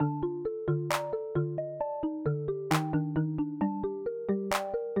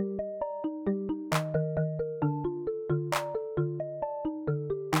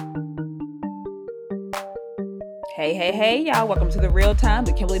Hey, y'all. Welcome to the Real Time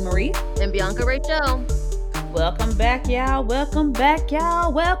with Kimberly Marie. And Bianca Rachel. Welcome back, y'all. Welcome back. Wow.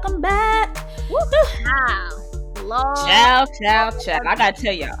 Lord. Ciao. I gotta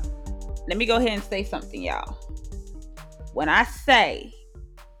tell y'all. Let me go ahead and say something, y'all. When I say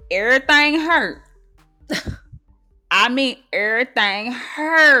everything hurt, I mean everything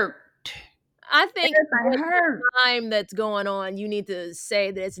hurt. I think Everything with hurt. the time that's going on, you need to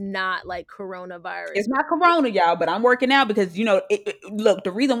say that it's not like coronavirus. It's not Corona, y'all, but I'm working out because look,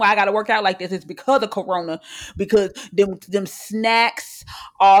 the reason why I got to work out like this is because of Corona, because them snacks,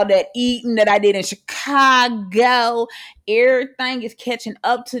 all that eating that I did in Chicago, everything is catching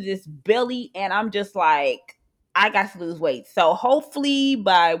up to this belly, and I'm just like, I got to lose weight. So hopefully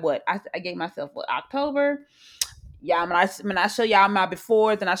by what I gave myself October, yeah. When I show y'all my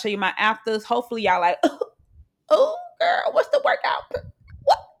befores and I show you my afters, hopefully y'all like, oh girl, what's the workout?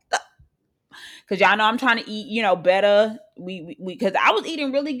 Cause y'all know I'm trying to eat, better. We because I was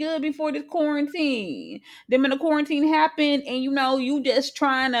eating really good before this quarantine. Then when the quarantine happened, and you just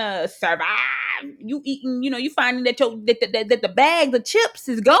trying to survive. You eating, you finding that that the bag, the chips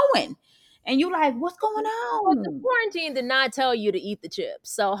is going, and you like, what's going Well, the on? quarantine did not tell you to eat the chips.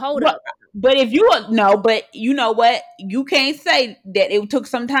 So hold Well, up. but if you no, but you know what? You can't say that it took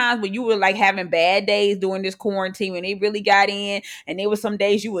some times when you were like having bad days during this quarantine when it really got in, and there was some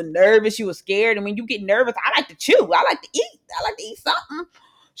days you were nervous, you were scared, and when you get nervous, I like to chew, I like to eat something.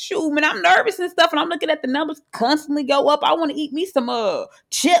 Shoot, when I'm nervous and stuff, and I'm looking at the numbers constantly go up, I want to eat me some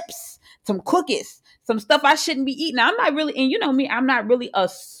chips, some cookies, some stuff I shouldn't be eating. I'm not really, and you know me, I'm not really a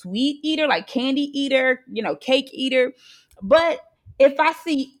sweet eater, like candy eater, cake eater, but if I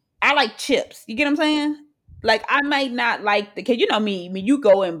see I like chips. You get what I'm saying? Like I might not like cause you know me, when you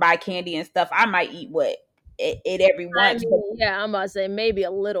go and buy candy and stuff, I might eat it every I once. But mean, yeah, I'm about to say maybe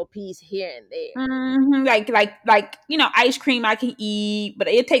a little piece here and there. like ice cream I can eat, but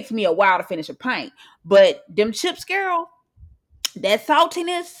it takes me a while to finish a pint. But them chips, girl, that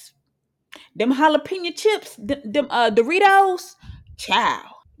saltiness, them jalapeno chips, them Doritos, child.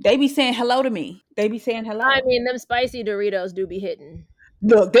 They be saying hello to me. They be saying I hello. mean, them spicy Doritos do be hitting.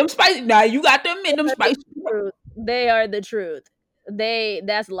 Look, them spicy. Now you got to admit them That's spicy. the truth. They are the truth.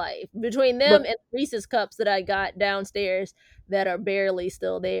 That's life. Between But them and Reese's cups that I got downstairs that are barely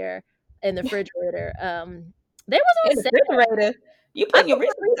still there in the refrigerator. They was in on the sale. refrigerator. You I putting your put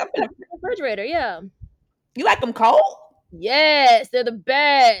wrist my Reese's up in cups in the refrigerator. Yeah. you like them cold? Yes, they're the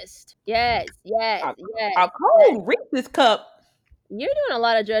best. Yes. A, Yes. a cold Reese's cup. You're doing a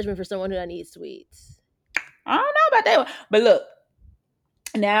lot of judgment for someone who doesn't eat sweets. I don't know about that one. But look,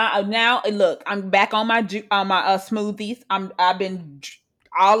 now look, I'm back on my smoothies. I've been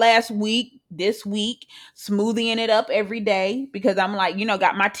all last week, this week, smoothieing it up every day because I'm like,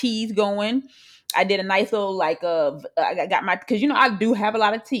 got my teas going. I did a nice little I got my because I do have a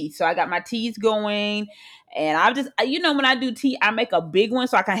lot of tea, so I got my teas going, and I just when I do tea, I make a big one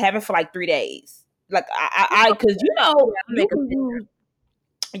so I can have it for like 3 days. Like I because Yeah, I'll you make a can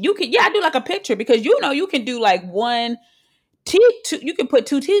picture. do I do like a picture because you can do like one you can put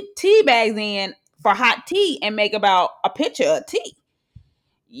two tea bags in for hot tea and make about a pitcher of tea.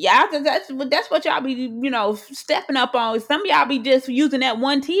 Yeah, that's what y'all be stepping up on. Some of y'all be just using that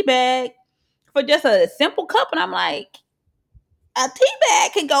one tea bag for just a simple cup, and I'm like, a tea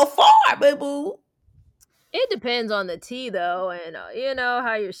bag can go far, boo boo. It depends on the tea, though, and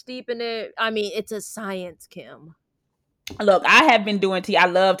how you're steeping it. I mean, it's a science, Kim. Look, I have been doing tea. I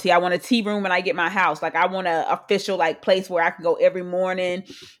love tea. I want a tea room when I get my house. Like I want an official like place where I can go every morning,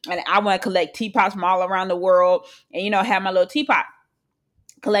 and I want to collect teapots from all around the world, and have my little teapot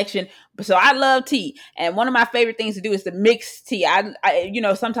collection. So I love tea, and one of my favorite things to do is to mix tea. I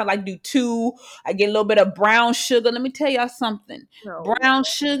sometimes I do two. I get a little bit of brown sugar. Let me tell y'all something. Oh, Brown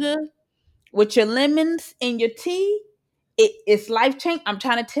sugar with your lemons in your tea. It's life change. I'm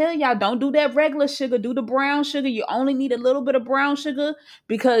trying to tell y'all, don't do that regular sugar. Do the brown sugar. You only need a little bit of brown sugar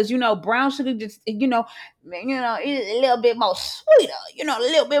because brown sugar just it's a little bit more sweeter. A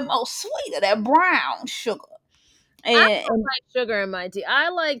little bit more sweeter that brown sugar. I And don't like sugar in my tea. I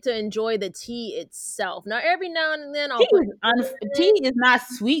like to enjoy the tea itself. Now, every now and then, I'll tea put is, lemon in it. tea is not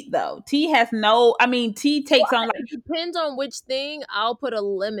sweet though. Tea has no. I mean, tea Well, takes on like it depends on which thing. I'll put a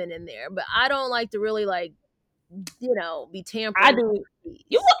lemon in there, but I don't like to really be I tampering with do.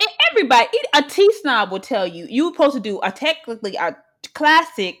 You teas. everybody a tea snob will tell you you're supposed to do a technically a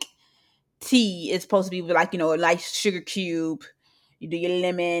classic tea is supposed to be like a nice sugar cube. You do your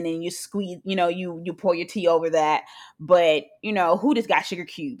lemon and you squeeze. You pour your tea over that. But who just got sugar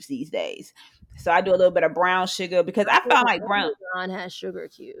cubes these days? So I do a little bit of brown sugar because I found like brown. Amazon has sugar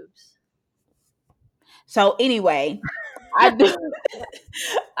cubes. So anyway, I do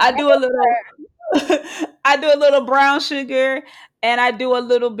I do a little I do a little brown sugar, and I do a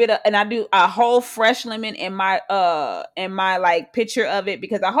little bit of, and I do a whole fresh lemon in my like picture of it,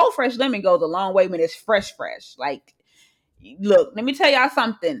 because a whole fresh lemon goes a long way when it's fresh. Like, look, let me tell y'all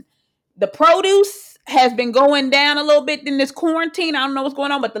something. The produce has been going down a little bit in this quarantine. I don't know what's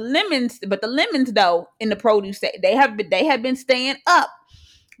going on, but the lemons though in the produce, they have been staying up.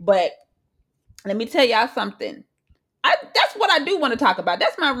 But let me tell y'all something. That's what I do want to talk about.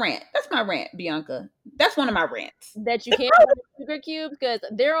 That's my rant. That's my rant, Bianca. That's one of my rants. That you can't buy sugar cubes because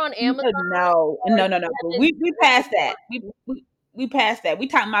they're on Amazon. No. We passed that. We passed that. We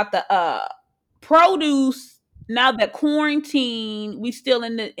talking about the produce. Now that quarantine, we still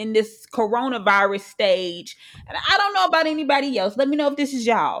in this coronavirus stage, and I don't know about anybody else. Let me know if this is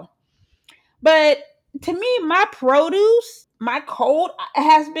y'all. But to me, my produce, my cold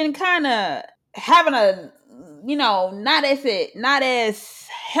has been kind of having a, not as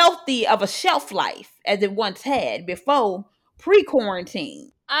healthy of a shelf life as it once had before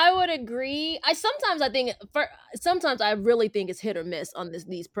pre-quarantine. I would agree. Sometimes I really think it's hit or miss on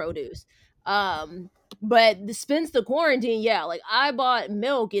these produce. But since the quarantine, yeah, like I bought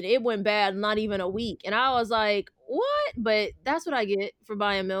milk and it went bad not even a week, and I was like, what? But that's what I get for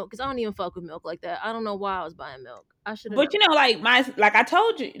buying milk because I don't even fuck with milk like that. I don't know why I was buying milk. I should have known. But I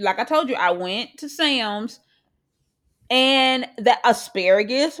told you, I went to Sam's, and the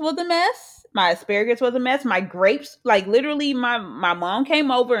asparagus was a mess. My asparagus was a mess. My grapes, like literally, my mom came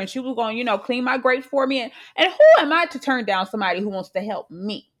over and she was going, clean my grapes for me. And who am I to turn down somebody who wants to help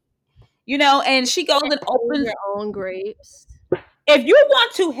me? And she goes and opens your own grapes. If you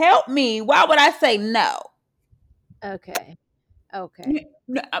want to help me, why would I say no? Okay.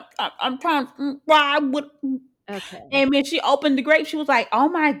 I'm trying. Why would? Okay. And when she opened the grape, she was like, "Oh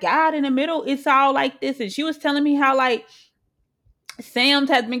my god!" In the middle, it's all like this, and she was telling me how like Sam's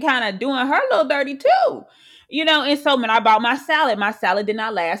has been kind of doing her little dirty too, And so when I bought my salad did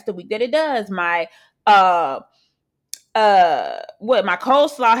not last the week that it does. My what my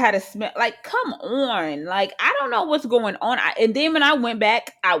coleslaw had a smell. Like, come on, like I don't know what's going on. And then when I went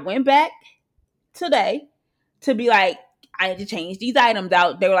back today to be like, I had to change these items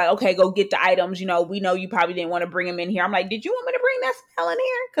out. They were like, okay, go get the items. We know you probably didn't want to bring them in here. I'm like, did you want me to bring that smell in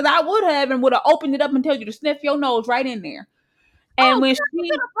here? Because I would have, and would have opened it up and tell you to sniff your nose right in there. And when she could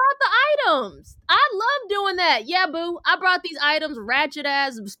have brought the items, I love doing that. Yeah, boo. I brought these items, ratchet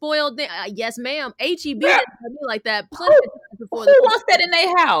ass, spoiled. Yes, ma'am. HEB didn't me like that. Who wants that in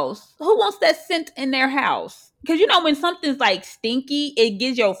their house? Who wants that scent in their house? Because when something's like stinky, it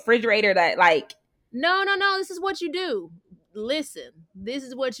gives your refrigerator that like. No. This is what you do. Listen, this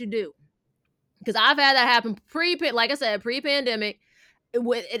is what you do. Because I've had that happen pre-pandemic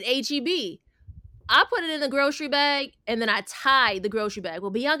with at HEB. I put it in the grocery bag and then I tied the grocery bag.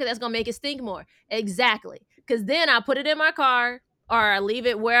 Well, Bianca, that's going to make it stink more. Exactly. Because then I put it in my car or I leave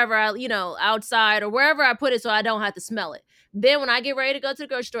it wherever outside or wherever I put it so I don't have to smell it. Then when I get ready to go to the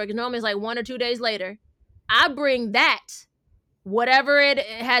grocery store, because normally it's like 1 or 2 days later, I bring that, whatever it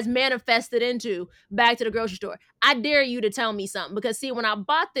has manifested into, back to the grocery store. I dare you to tell me something. Because see, when I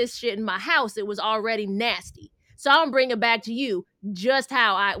bought this shit in my house, it was already nasty. So I'm going to bring it back to you just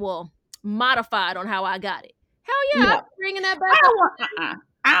how modified on how I got it. Hell yeah, No. I'm bringing that back.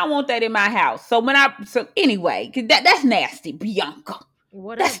 I don't want that in my house. So anyway, that's nasty, Bianca.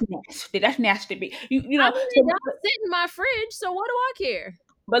 Whatever. That's nasty. It don't sit in my fridge, so what do I care?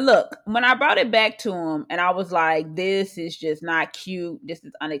 But look, when I brought it back to him and I was like, this is just not cute. This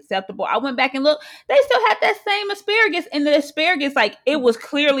is unacceptable. I went back and looked. They still had that same asparagus. And the asparagus, like, it was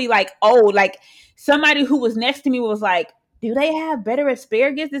clearly like old. Like, somebody who was next to me was like, do they have better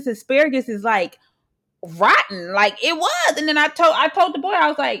asparagus? This asparagus is like rotten. Like, it was. And then I told the boy, I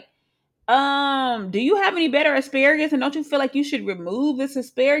was like, do you have any better asparagus? And don't you feel like you should remove this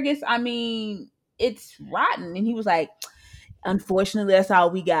asparagus? I mean, it's rotten. And he was like, unfortunately, that's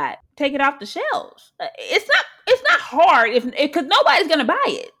all we got. Take it off the shelves. It's not hard because nobody's gonna buy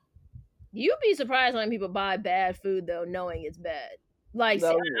it. You'd be surprised when people buy bad food though, knowing it's bad. Like,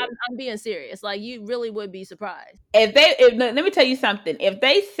 I'm being serious. Like, you really would be surprised. Let me tell you something. If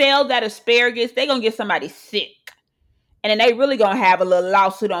they sell that asparagus, they're gonna get somebody sick. And then they really gonna have a little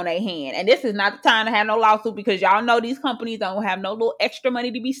lawsuit on their hand. And this is not the time to have no lawsuit because y'all know these companies don't have no little extra money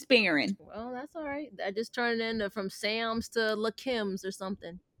to be sparing. Well, that's all right. I just turned it into from Sam's to La Kim's or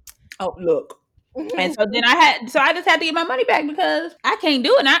something. Oh, look. And so then I just had to get my money back because I can't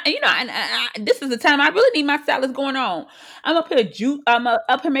do it. And this is the time I really need my salads going on. I'm up here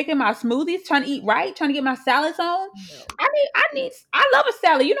up here making my smoothies, trying to eat right, trying to get my salads on. I love a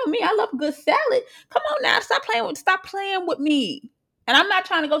salad. You know me, I love a good salad. Come on now, stop playing with me. And I'm not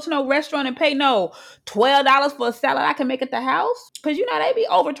trying to go to no restaurant and pay no $12 for a salad I can make at the house. Cause they be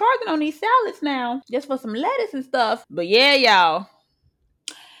overcharging on these salads now just for some lettuce and stuff. But yeah, y'all.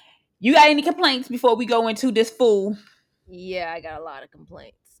 You got any complaints before we go into this food? Yeah, I got a lot of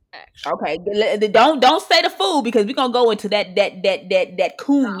complaints, actually. Okay, don't say the food because we're gonna go into that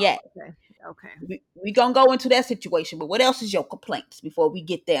coon yet. Okay. We gonna go into that situation. But what else is your complaints before we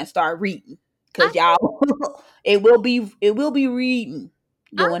get there and start reading? Because y'all, it will be reading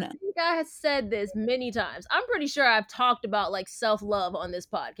going on. I think I have said this many times. I'm pretty sure I've talked about like self-love on this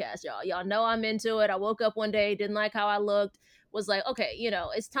podcast, y'all. Y'all know I'm into it. I woke up one day, didn't like how I looked, was like, okay,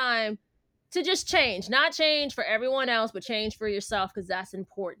 it's time to just change. Not change for everyone else, but change for yourself because that's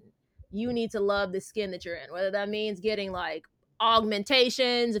important. You need to love the skin that you're in, whether that means getting like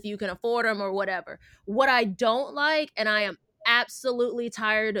augmentations if you can afford them or whatever. What I don't like, and I am absolutely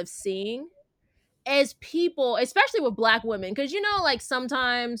tired of seeing, as people, especially with Black women, because like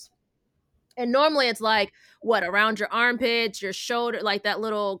sometimes, and normally it's like what, around your armpits, your shoulder, like that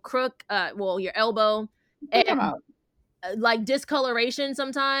little crook, your elbow, and like discoloration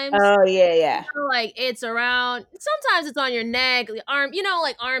sometimes. Oh yeah. Like it's around. Sometimes it's on your neck, the arm.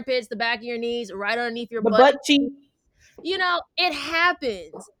 Like armpits, the back of your knees, right underneath your butt. cheek. It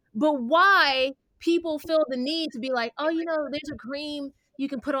happens. But why people feel the need to be like, oh, there's a cream you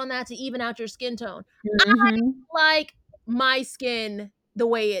can put on that to even out your skin tone. Mm-hmm. I like my skin the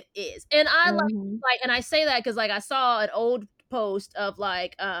way it is. And I like, and I say that because like I saw an old post of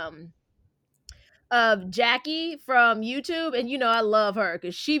like of Jackie from YouTube, and I love her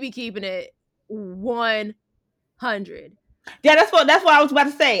because she be keeping it 100. Yeah, that's what I was about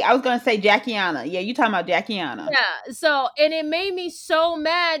to say. I was gonna say Jackiana. Yeah, you talking about Jackiana. Yeah. So, and it made me so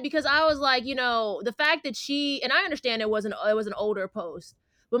mad because I was like, the fact that and I understand it was an older post,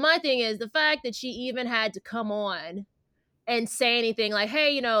 but my thing is the fact that she even had to come on and say anything like,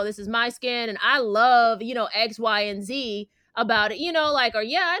 hey, this is my skin and I love, X, Y, and Z about it, like, or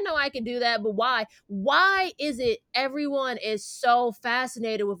yeah, I know I can do that, but why? Why is it everyone is so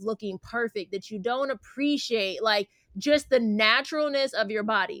fascinated with looking perfect that you don't appreciate like just the naturalness of your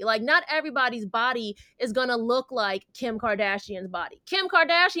body? Like, not everybody's body is gonna look like Kim Kardashian's body. Kim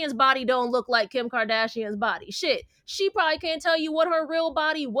Kardashian's body don't look like Kim Kardashian's body. Shit, she probably can't tell you what her real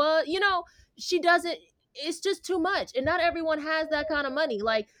body was. She doesn't. It's just too much, and not everyone has that kind of money.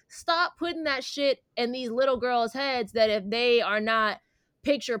 Like, stop putting that shit in these little girls' heads that if they are not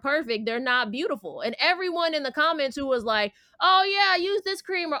picture perfect, they're not beautiful. And everyone in the comments who was like, oh yeah, use this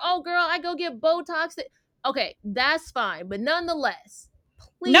cream, or oh girl, I go get Botox. Okay, that's fine, but nonetheless,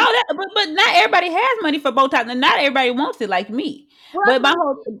 please. No, but not everybody has money for Botox, and not everybody wants it like me. But my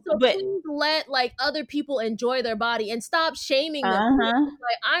whole, please let like other people enjoy their body and stop shaming them.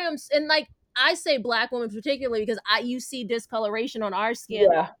 Like I am, and like I say Black women particularly because you see discoloration on our skin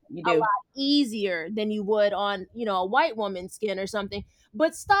a lot easier than you would on a white woman's skin or something.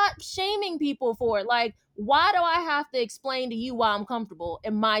 But stop shaming people for it. Like, why do I have to explain to you why I'm comfortable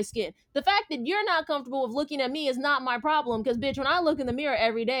in my skin? The fact that you're not comfortable with looking at me is not my problem because, bitch, when I look in the mirror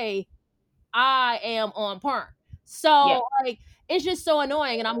every day, I am on par. So like, it's just so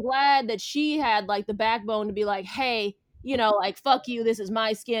annoying. And I'm glad that she had like the backbone to be like, hey, like, fuck you, this is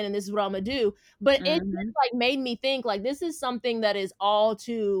my skin and this is what I'm gonna do. But it just like made me think like this is something that is all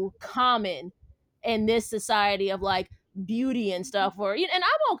too common in this society of like beauty and stuff. And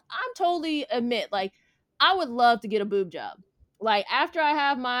I'm totally admit, like, I would love to get a boob job. Like, after I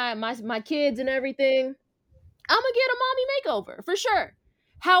have my kids and everything, I'm gonna get a mommy makeover for sure.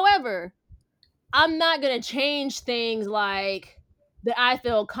 However, I'm not gonna change things like that I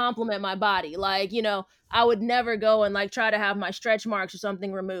feel compliment my body. Like, I would never go and like try to have my stretch marks or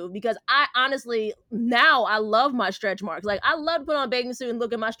something removed because I honestly now I love my stretch marks. Like, I love to put on a bathing suit and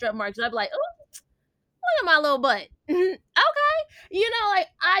look at my stretch marks and I'd be like, oh, look at my little butt. Okay. Like,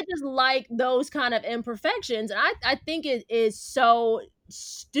 I just like those kind of imperfections. And I think it is so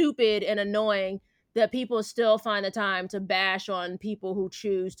stupid and annoying that people still find the time to bash on people who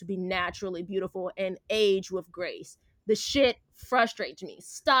choose to be naturally beautiful and age with grace. The shit frustrates me.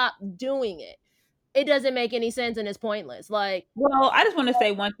 Stop doing it. It doesn't make any sense and it's pointless. Like, well, I just want to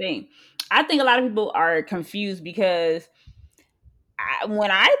say one thing. I think a lot of people are confused because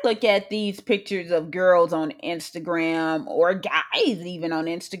when I look at these pictures of girls on Instagram or guys even on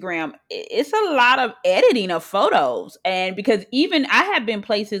Instagram, it's a lot of editing of photos. And because even I have been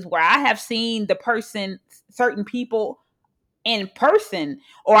places where I have seen the person, certain people in person,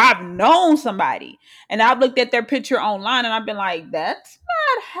 or I've known somebody and I've looked at their picture online and I've been like, that's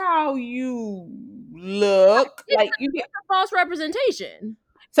not how you look. It's Like you get. a false representation.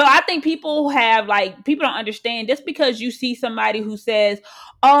 So I think people have like people don't understand just because you see somebody who says,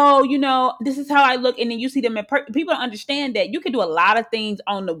 "Oh, this is how I look," and then you see them in people don't understand that you can do a lot of things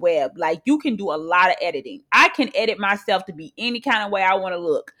on the web. Like you can do a lot of editing. I can edit myself to be any kind of way I want to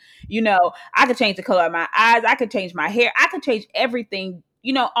look. I could change the color of my eyes. I could change my hair. I could change everything.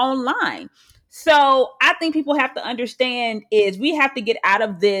 Online. So I think people have to understand is we have to get out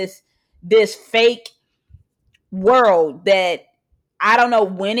of this fake world that I don't know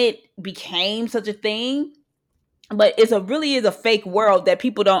when it became such a thing, but really is a fake world that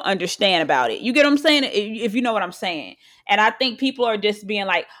people don't understand about it. You get what I'm saying? If you know what I'm saying. And I think people are just being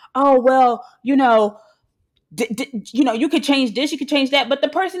like, oh, well, you could change this, you could change that. But the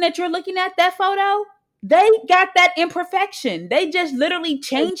person that you're looking at that photo, they got that imperfection. They just literally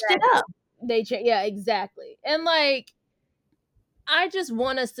changed it up. Yeah, exactly. And like, I just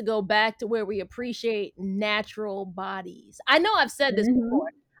want us to go back to where we appreciate natural bodies. I know I've said this before.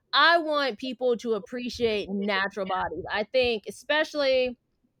 I want people to appreciate natural bodies. I think, especially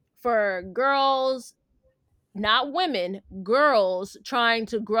for girls, not women, girls trying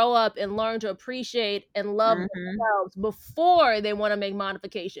to grow up and learn to appreciate and love themselves before they want to make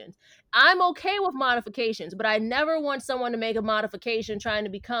modifications. I'm okay with modifications, but I never want someone to make a modification trying to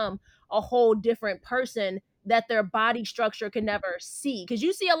become a whole different person that their body structure can never see. Because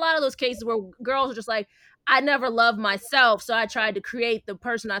you see a lot of those cases where girls are just like, I never loved myself, so I tried to create the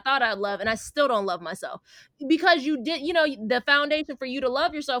person I thought I'd love, and I still don't love myself. Because the foundation for you to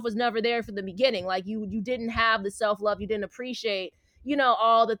love yourself was never there from the beginning. Like you didn't have the self-love, you didn't appreciate,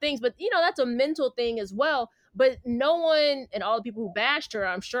 all the things. But that's a mental thing as well. But no one, and all the people who bashed her,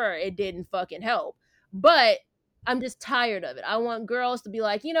 I'm sure it didn't fucking help. But I'm just tired of it. I want girls to be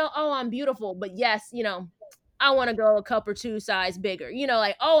like, oh, I'm beautiful, but yes, I want to go a cup or two size bigger.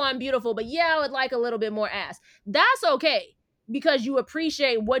 Like, oh, I'm beautiful, but yeah, I would like a little bit more ass. That's okay because you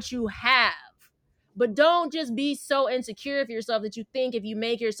appreciate what you have. But don't just be so insecure of yourself that you think if you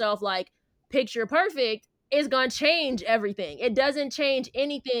make yourself like picture perfect, it's going to change everything. It doesn't change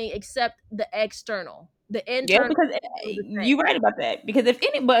anything except the external. The Yeah, internal. because you're right about that. Because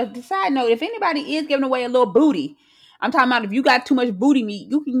but the side note, if anybody is giving away a little booty, I'm talking about if you got too much booty meat,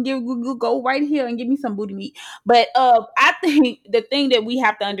 you can go right here and give me some booty meat. But I think the thing that we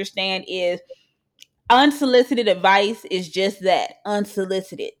have to understand is unsolicited advice is just that,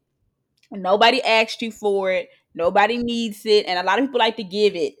 unsolicited. Nobody asked you for it. Nobody needs it. And a lot of people like to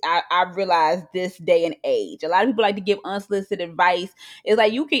give it. I've realized this day and age. A lot of people like to give unsolicited advice. It's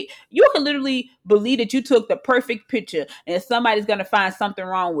like you can literally believe that you took the perfect picture and somebody's gonna find something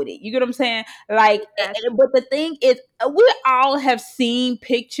wrong with it. You get what I'm saying? Like, but the thing is, we all have seen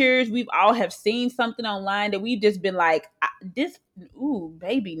pictures. We've all have seen something online that we've just been like, this, ooh,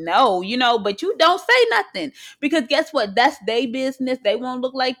 baby, no, but you don't say nothing. Because guess what? That's their business. They won't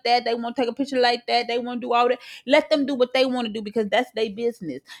look like that. They won't take a picture like that. They won't do all that. Let them do what they want to do because that's their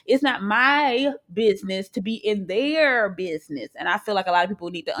business. It's not my business to be in their business. And I feel like a lot of people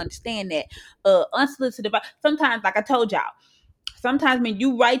need to understand that. Unsolicited advice. Sometimes, like I told y'all, sometimes when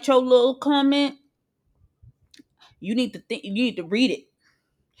you write your little comment, you need to think. You need to read it.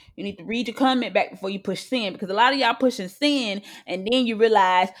 You need to read your comment back before you push send, because a lot of y'all pushing send and then you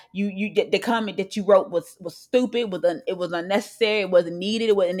realize you the comment that you wrote was stupid, it was unnecessary, it wasn't needed,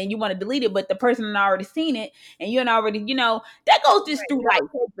 and then you want to delete it, but the person had already seen it and you already that goes just through life.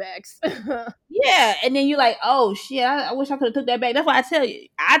 Yeah, and then you're like, oh shit, I wish I could have took that back. That's why I tell you,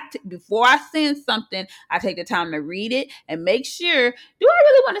 before I send something, I take the time to read it and make sure, do I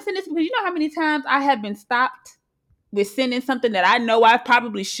really want to send this? Because you know how many times I have been stopped with sending something that I know I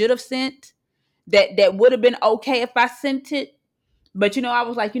probably should have sent, that would have been okay if I sent it. But I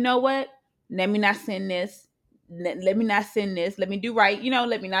was like, you know what? Let me not send this. Let me not send this. Let me do right.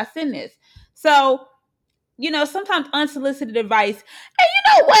 Let me not send this. So, sometimes unsolicited advice. And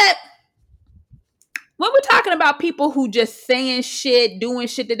you know what? When we're talking about people who just saying shit, doing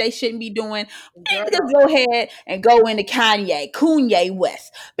shit that they shouldn't be doing, just go ahead and go into Kanye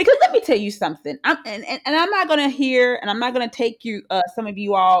West. Because let me tell you something. And I'm not gonna hear, and I'm not gonna take you, some of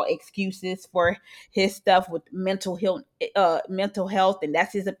you all excuses for his stuff with mental health, and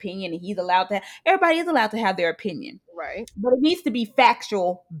that's his opinion, and he's allowed to. Everybody is allowed to have their opinion, right? But it needs to be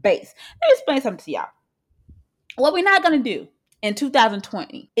factual based. Let me explain something to y'all. What we're not gonna do in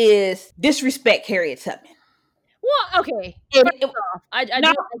 2020 is disrespect Harriet Tubman. Well, okay. It,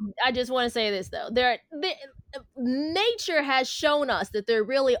 I just want to say this though. Nature has shown us that there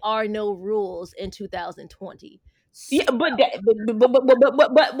really are no rules in 2020. yeah, but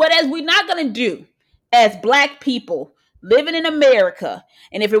as we're not gonna do as Black people living in America,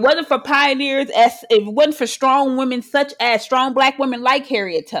 and if it wasn't for pioneers, as if it wasn't for strong women such as strong Black women like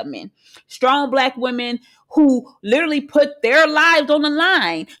Harriet Tubman, strong Black women who literally put their lives on the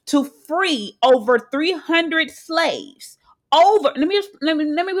line to free over 300 slaves. Let me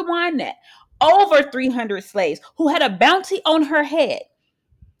rewind that. Over 300 slaves who had a bounty on her head.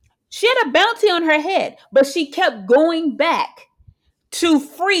 She had a bounty on her head, but she kept going back to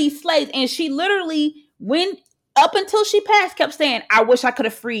free slaves. And she literally went up until she passed, kept saying, I wish I could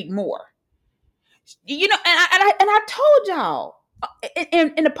have freed more. You know, and I told y'all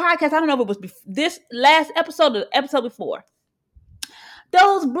in the podcast, I don't know if it was this last episode or the episode before,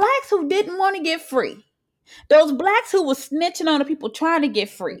 those Blacks who didn't want to get free, those Blacks who were snitching on the people trying to get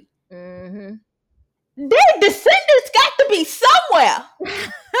free, Mm-hmm. their descendants got to be somewhere.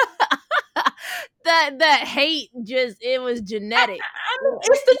 that hate it was genetic. I mean,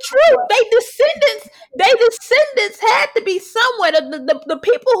 it's the truth. They descendants had to be somewhere. The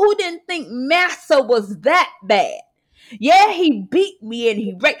people who didn't think Massa was that bad. Yeah, he beat me and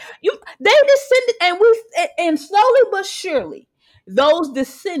he raped you. They descended, and slowly but surely, those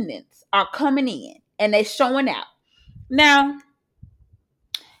descendants are coming in and they're showing out. Now,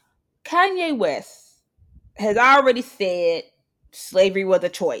 Kanye West has already said slavery was a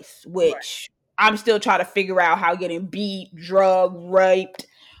choice, which I'm still trying to figure out how getting beat, drugged, raped,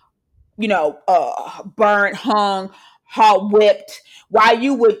 burnt, hung, hot whipped, why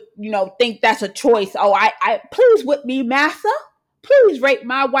you would, think that's a choice. Oh, I please whip me, Massa. Please rape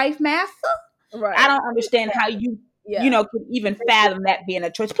my wife, Massa. Right. I don't understand how you, could even fathom that being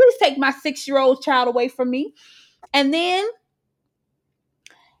a choice. Please take my 6-year-old child away from me. And then,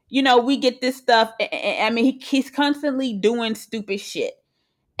 we get this stuff. I mean, he's constantly doing stupid shit.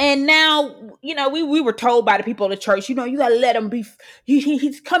 And now, we were told by the people of the church, you got to let him be.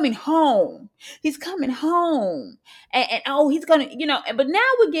 He's coming home. He's coming home. And he's going to, but now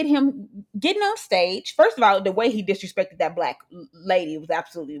we get him getting on stage. First of all, the way he disrespected that Black lady was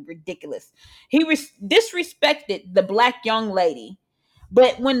absolutely ridiculous. He disrespected the Black young lady.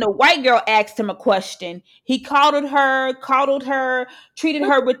 But when the white girl asked him a question, he coddled her, treated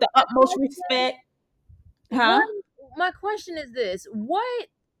her with the utmost respect. Huh? My question is this: what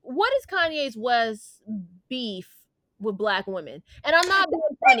is Kanye's West beef with Black women? And I'm not being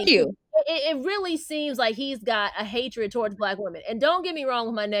funny. Thank you. It really seems like he's got a hatred towards Black women. And don't get me wrong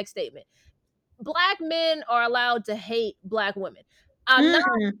with my next statement. Black men are allowed to hate Black women. I'm not.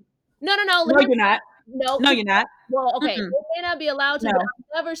 No. No, you're not. No, you're not. Well, okay, they may not be allowed to, but I'm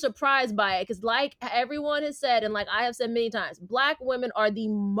never surprised by it because, like everyone has said, and like I have said many times, Black women are the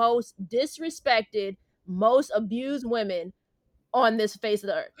most disrespected, most abused women on this face of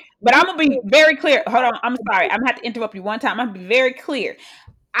the earth. But I'm gonna be very clear. Hold on, I'm sorry. I'm gonna have to interrupt you one time. I'm gonna be very clear.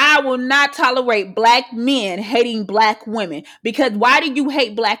 I will not tolerate Black men hating Black women, because why do you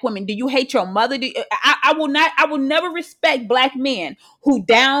hate Black women? Do you hate your mother? I will not. I will never respect Black men who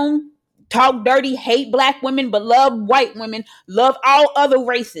talk dirty, hate Black women, but love white women, love all other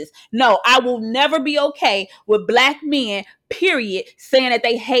races. No, I will never be okay with Black men, period, saying that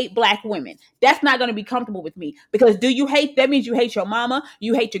they hate Black women. That's not going to be comfortable with me, because that means you hate your mama,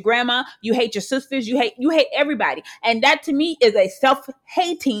 you hate your grandma, you hate your sisters, you hate everybody. And that to me is a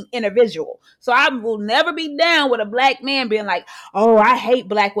self-hating individual. So I will never be down with a Black man being like, oh, I hate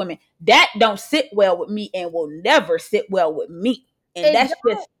Black women. That don't sit well with me and will never sit well with me. And that's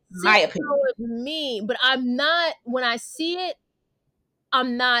just my opinion. With me, but I'm not. When I see it,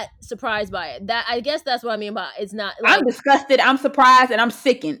 I'm not surprised by it. That, I guess that's what I mean by it's not. Like, I'm disgusted. I'm surprised, and I'm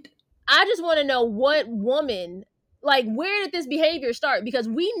sickened. I just want to know what woman, like, where did this behavior start? Because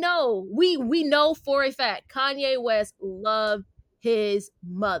we know for a fact Kanye West loved his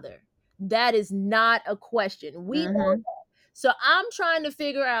mother. That is not a question. We know that. So I'm trying to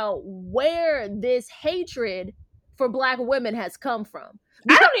figure out where this hatred for Black women has come from.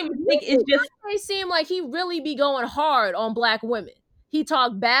 Because I don't even think it's just. It seemed like he really be going hard on Black women. He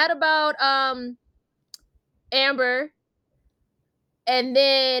talked bad about Amber, and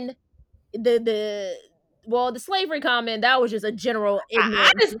then well, the slavery comment, that was just a general I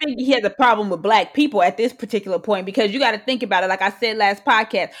ignorance. just think he has a problem with black people at this particular point, because you got to think about it. Like I said last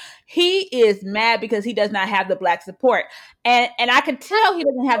podcast, he is mad because he does not have the black support, and I can tell he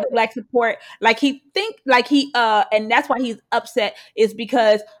doesn't have the black support. Like he think like he and that's why he's upset, is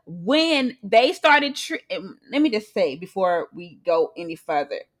because when they started. Let me just say before we go any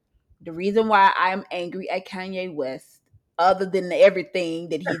further, the reason why I'm angry at Kanye West, other than everything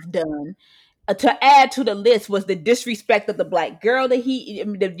that he's done, to add to the list, was the disrespect of the black girl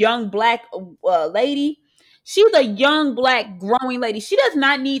the young black lady. She's a young black growing lady. She does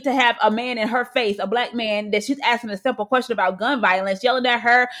not need to have a man in her face, a black man, that she's asking a simple question about gun violence, yelling at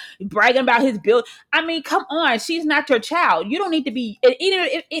her, bragging about his build. I mean, come on, she's not your child. You don't need to be, and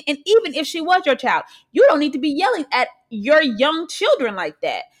even if she was your child, you don't need to be yelling at your young children like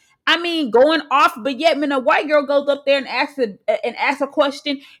that. I mean, going off, but yet when a white girl goes up there and asks a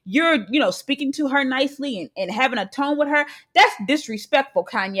question, you're, speaking to her nicely and having a tone with her. That's disrespectful,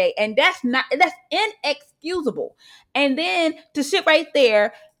 Kanye, and that's inexcusable. And then to sit right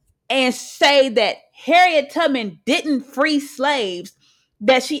there and say that Harriet Tubman didn't free slaves,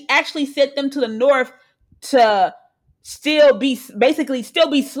 that she actually sent them to the North to still be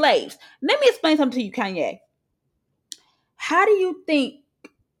slaves. Let me explain something to you, Kanye. How do you think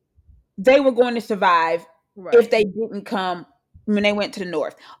they were going to survive if they didn't come when they went to the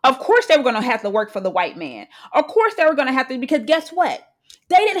North? Of course they were going to have to work for the white man. Of course they were going to have to, because guess what?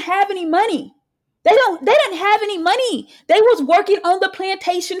 They didn't have any money. They didn't have any money. They was working on the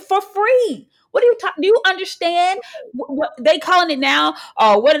plantation for free. What do you understand what they calling it now?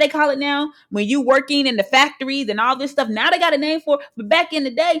 Or what do they call it now? When you working in the factories and all this stuff, now they got a name for it. But back in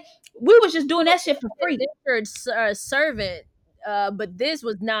the day, we was just doing that shit for free. Servant, but this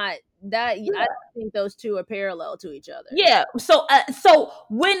was not that. I don't think those two are parallel to each other. Yeah. So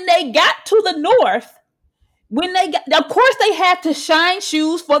when they got to the North, of course they had to shine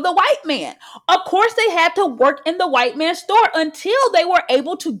shoes for the white man. Of course they had to work in the white man's store until they were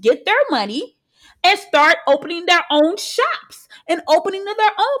able to get their money and start opening their own shops and opening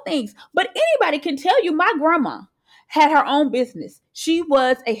their own things. But anybody can tell you, my grandma had her own business. She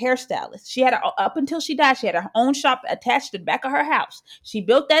was a hairstylist. She had up until she died, she had her own shop attached to the back of her house. She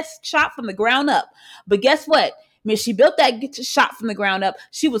built that shop from the ground up. But guess what? When she built that shop from the ground up,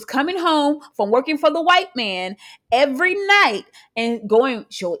 she was coming home from working for the white man every night and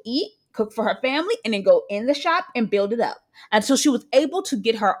she'll eat, cook for her family, and then go in the shop and build it up until she was able to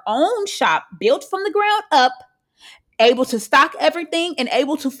get her own shop built from the ground up, able to stock everything, and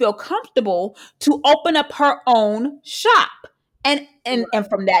able to feel comfortable to open up her own shop. And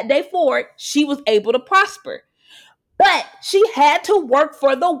from that day forward, she was able to prosper. But she had to work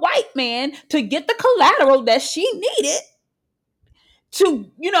for the white man to get the collateral that she needed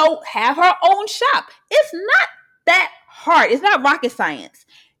to, have her own shop. It's not that hard. It's not rocket science.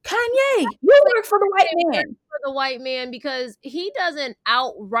 Kanye, you work for the white man. For the white man, because he doesn't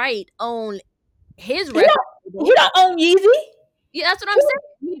outright own his record. He don't own Yeezy. Yeah, that's what I'm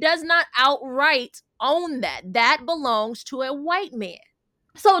saying. He does not outright own that. That belongs to a white man.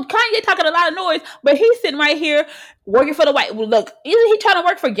 So Kanye talking a lot of noise, but he's sitting right here working for the white. Well, look, isn't he trying to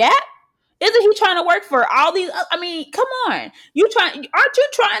work for Gap? Isn't he trying to work for all these? I mean, come on. Aren't you trying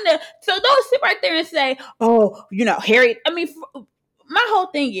to? So don't sit right there and say, oh, Harriet. I mean, my whole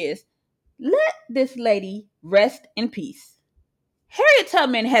thing is, let this lady rest in peace. Harriet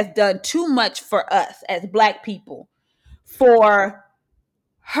Tubman has done too much for us as black people for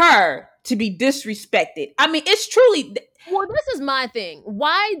her to be disrespected. I mean, it's truly. Well, this is my thing.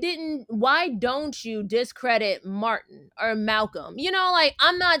 Why don't you discredit Martin or Malcolm?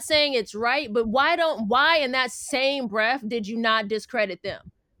 I'm not saying it's right, but why in that same breath did you not discredit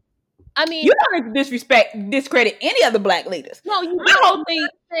them? I mean, you don't discredit any of the black leaders. No, my whole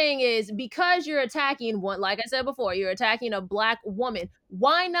thing is, because you're attacking one, like I said before, you're attacking a black woman.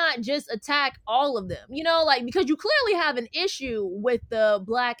 Why not just attack all of them? Because you clearly have an issue with the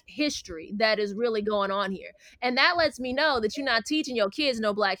black history that is really going on here. And that lets me know that you're not teaching your kids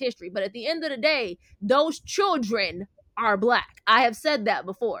no black history. But at the end of the day, those children are black. I have said that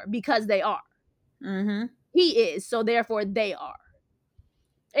before, because they are. Mm-hmm. He is, so therefore they are.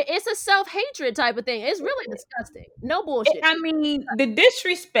 It's a self-hatred type of thing. It's really disgusting. No bullshit. I mean, the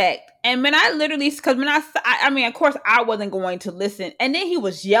disrespect. And when of course I wasn't going to listen. And then he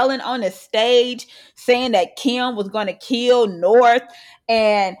was yelling on the stage saying that Kim was going to kill North,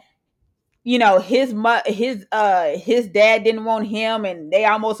 and his dad didn't want him, and they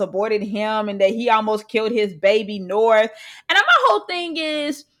almost aborted him, and that he almost killed his baby North. And my whole thing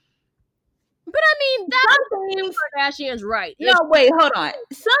is, but I mean, that's Kardashian's right. No, wait, hold on.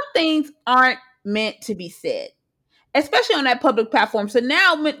 Some things aren't meant to be said, especially on that public platform. So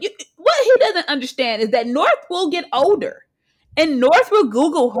now, what he doesn't understand is that North will get older, and North will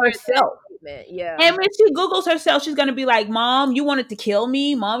Google herself. Yeah. And when she Googles herself, she's gonna be like, "Mom, you wanted to kill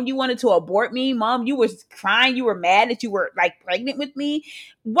me. Mom, you wanted to abort me. Mom, you were crying. You were mad that you were like pregnant with me.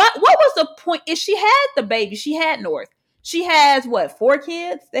 What was the point? If she had the baby, she had North. She has what, 4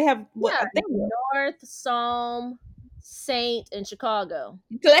 kids? They have what? Yeah, I think North, Psalm, Saint, and Chicago.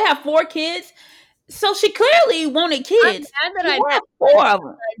 so. They have 4 kids. So she clearly wanted kids. I'm mad that she had 4 of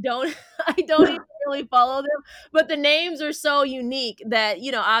them. I don't even really follow them, but the names are so unique that,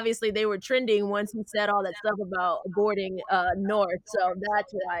 you know, obviously they were trending once he said all that stuff about aborting North. So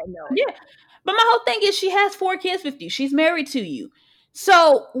that's why I know. Yeah. But my whole thing is she has 4 kids with you. She's married to you.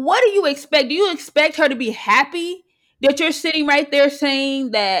 So what do you expect? Do you expect her to be happy that you're sitting right there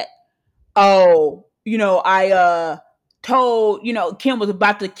saying that, oh, I told, Kim was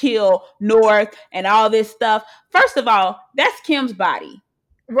about to kill North and all this stuff. First of all, that's Kim's body.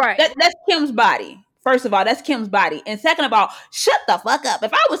 Right. That's Kim's body. First of all, that's Kim's body. And second of all, shut the fuck up.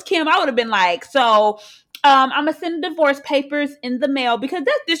 If I was Kim, I would have been like, so I'm gonna send divorce papers in the mail, because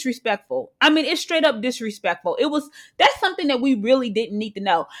that's disrespectful. I mean, it's straight up disrespectful. That's something that we really didn't need to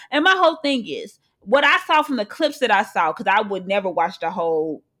know. And my whole thing is, what I saw from the clips that I saw, because I would never watch the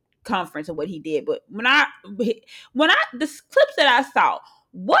whole conference of what he did, but the clips that I saw,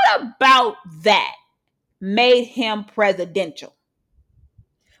 what about that made him presidential?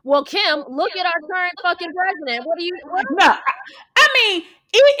 Well, Kim, look at our current fucking president. No, I mean,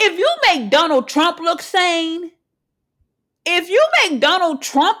 if you make Donald Trump look sane,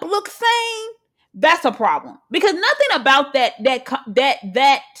 that's a problem. Because nothing about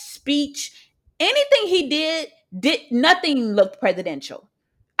that speech, anything he did nothing looked presidential.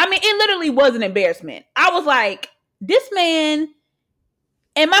 I mean, it literally was an embarrassment. I was like, this man.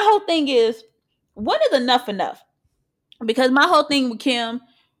 And my whole thing is, when is enough? Because my whole thing with Kim,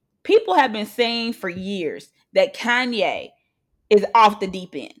 people have been saying for years that Kanye is off the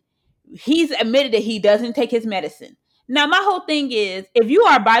deep end. He's admitted that he doesn't take his medicine. Now, my whole thing is, if you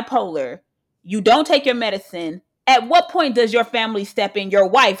are bipolar, you don't take your medicine, at what point does your family step in, your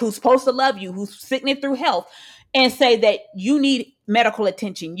wife, who's supposed to love you, who's sitting through health, and say that you need medical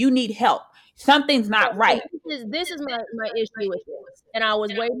attention, you need help, something's not right? This is my issue with this, and I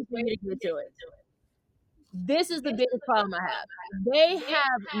was waiting for you to get to it. This is the biggest problem I have. They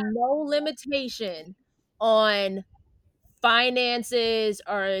have no limitation on finances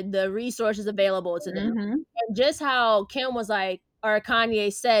or the resources available to them. Mm-hmm. And just how Kim was like, or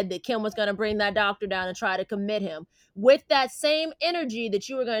Kanye said that Kim was going to bring that doctor down and try to commit him, with that same energy that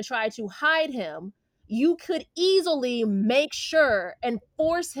you were going to try to hide him, you could easily make sure and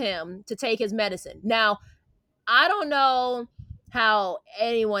force him to take his medicine. Now, I don't know how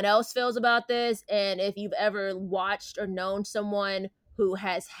anyone else feels about this, and if you've ever watched or known someone who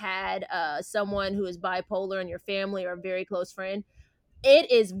has had someone who is bipolar in your family or a very close friend.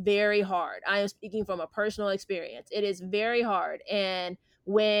 It is very hard. I am speaking from a personal experience. It is very hard. And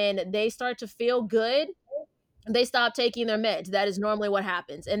when they start to feel good, they stop taking their meds. That is normally what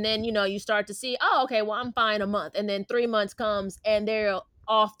happens. And then, you start to see, oh, okay, well, I'm fine a month. And then 3 months comes and they're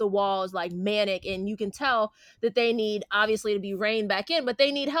off the walls, like manic. And you can tell that they need, obviously, to be reined back in, but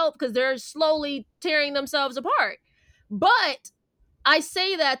they need help because they're slowly tearing themselves apart. But I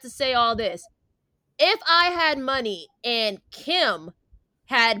say that to say all this. If I had money and Kim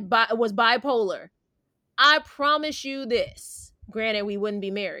was bipolar, I promise you this. Granted, we wouldn't be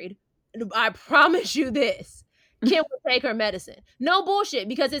married. I promise you this. Kim would take her medicine. No bullshit,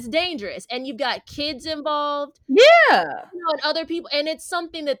 because it's dangerous. And you've got kids involved. Yeah. And other people. And it's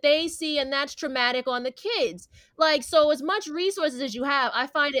something that they see, and that's traumatic on the kids. Like, so as much resources as you have, I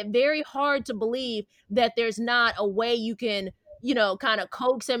find it very hard to believe that there's not a way you can, kind of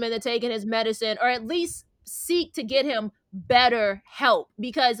coax him into taking his medicine, or at least seek to get him better help.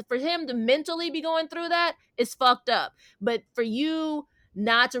 Because for him to mentally be going through that is fucked up. But for you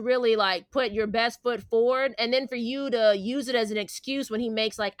not to really like put your best foot forward, and then for you to use it as an excuse when he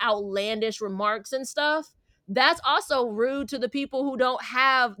makes like outlandish remarks and stuff, that's also rude to the people who don't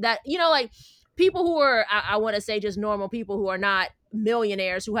have that, like people who are, I want to say just normal people who are not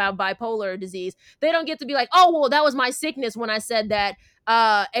millionaires who have bipolar disease. They don't get to be like, oh, well, that was my sickness when I said that,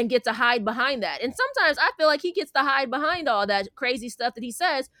 and get to hide behind that. And sometimes I feel like he gets to hide behind all that crazy stuff that he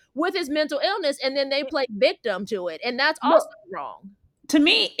says with his mental illness, and then they play victim to it. And that's also wrong. To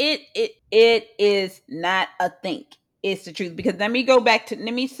me, it is not a think. It's the truth. Because let me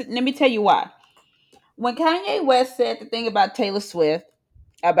tell you why. When Kanye West said the thing about Taylor Swift,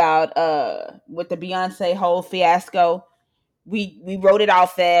 about with the Beyonce whole fiasco, we wrote it all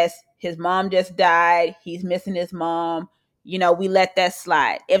fast. his mom just died. He's missing his mom. You know, we let that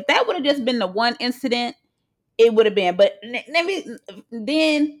slide. If that would have just been the one incident, it would have been. But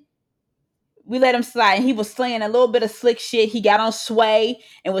then we let him slide. And he was slaying a little bit of slick shit. He got on Sway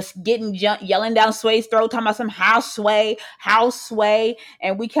and was yelling down Sway's throat, talking about some house Sway.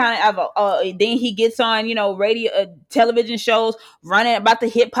 And we kind of then he gets on, you know, radio, television shows running about the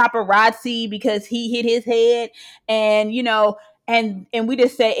hip paparazzi because he hit his head. And, you know, and we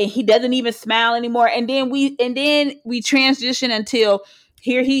just say, and he doesn't even smile anymore. And then we transition until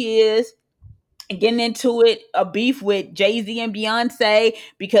here he is getting into a beef with Jay-Z and Beyonce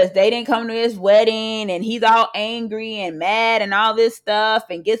because they didn't come to his wedding, and he's all angry and mad and all this stuff,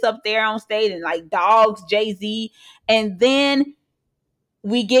 and gets up there on stage and like dogs Jay-Z. And then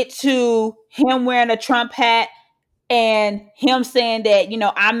we get to him wearing a Trump hat and him saying that, you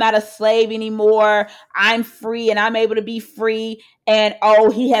know, I'm not a slave anymore. I'm free and I'm able to be free. And oh,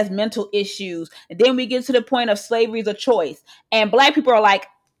 he has mental issues. And then we get to the point of slavery is a choice. And black people are like,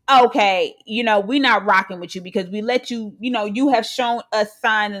 okay, you know, we're not rocking with you because we let you, you know, you have shown us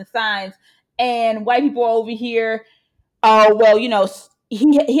signs. And white people are over here, oh, well, you know,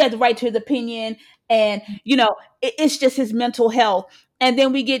 he has the right to his opinion. And, you know, it's just his mental health. And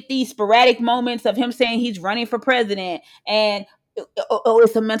then we get these sporadic moments of him saying he's running for president. And, oh,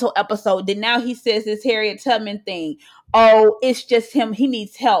 it's a mental episode. Then now he says this Harriet Tubman thing. Oh, it's just him. He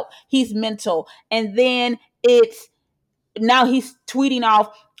needs help. He's mental. And then now he's tweeting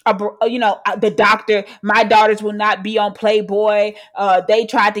off, you know, the doctor, my daughters will not be on Playboy. They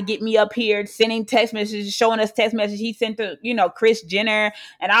tried to get me up here, sending text messages, showing us text messages he sent to, you know, Kris Jenner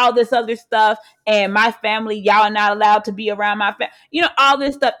and all this other stuff. And my family, y'all are not allowed to be around my family, you know, all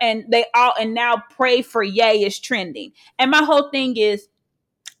this stuff. And and now Pray for Ye is trending. And my whole thing is,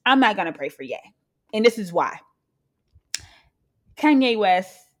 I'm not going to pray for Ye. And this is why. Kanye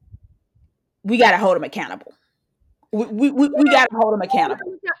West, we got to hold him accountable. We got to hold him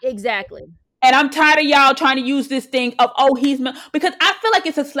accountable. Exactly. And I'm tired of y'all trying to use this thing of, oh, because I feel like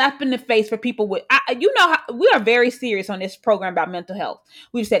it's a slap in the face for people with, you know, we are very serious on this program about mental health.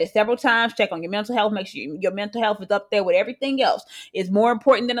 We've said it several times. Check on your mental health. Make sure your mental health is up there with everything else. It's more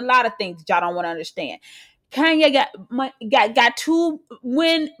important than a lot of things that y'all don't want to understand. Kanye got two,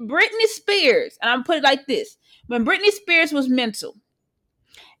 when Britney Spears, and I'm put it like this, when Britney Spears was mental,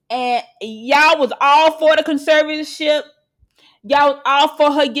 and y'all was all for the conservatorship. Y'all was all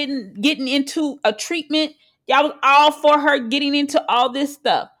for her getting into a treatment. Y'all was all for her getting into all this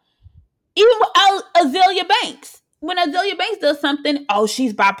stuff. Even with Azealia Banks. When Azealia Banks does something, oh,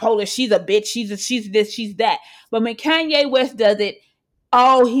 she's bipolar. She's a bitch. She's this, she's that. But when Kanye West does it,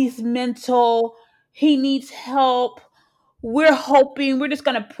 oh, he's mental. He needs help. We're hoping, we're just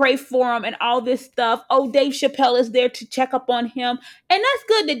going to pray for him and all this stuff. Oh, Dave Chappelle is there to check up on him. And that's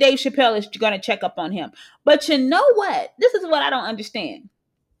good that Dave Chappelle is going to check up on him. But you know what? This is what I don't understand.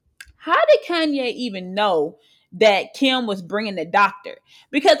 How did Kanye even know that Kim was bringing the doctor?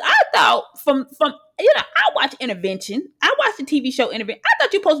 Because I thought from you know, I watch Intervention. I watched the TV show Intervention. I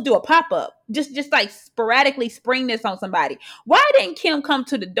thought you're supposed to do a pop-up. Just like sporadically spring this on somebody. Why didn't Kim come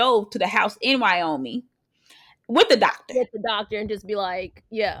to the house in Wyoming with the doctor? And just be like,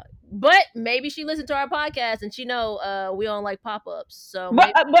 yeah. But maybe she listened to our podcast and she know we don't like pop-ups. So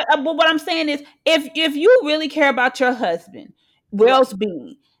but what I'm saying is, if you really care about your husband, Will's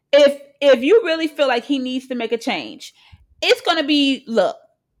being, if you really feel like he needs to make a change, it's gonna be, look,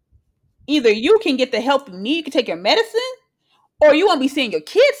 either you can get the help you need, you can take your medicine, or you won't be seeing your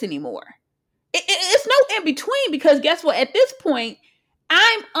kids anymore. It's no in between, because guess what? At this point,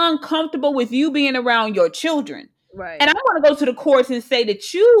 I'm uncomfortable with you being around your children. Right. And I want to go to the courts and say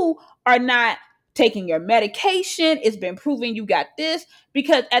that you are not taking your medication. It's been proven you got this.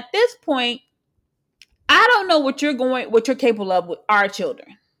 Because at this point, I don't know what you're capable of with our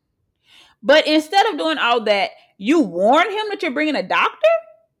children. But instead of doing all that, you warn him that you're bringing a doctor?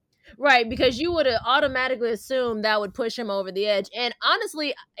 Right, because you would have automatically assumed that would push him over the edge. And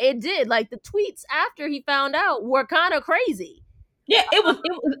honestly, it did. Like, the tweets after he found out were kind of crazy. Yeah, it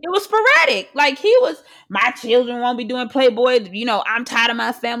was sporadic. Like, he was, my children won't be doing Playboy. You know, I'm tired of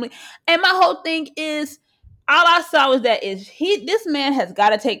my family. And my whole thing is, all I saw was that this man has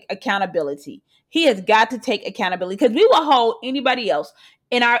got to take accountability. He has got to take accountability, because we will hold anybody else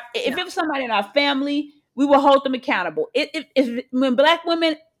if it was somebody in our family, we will hold them accountable. If when black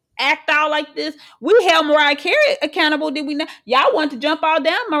women act out like this, we held Mariah Carey accountable, did we not? Y'all wanted to jump all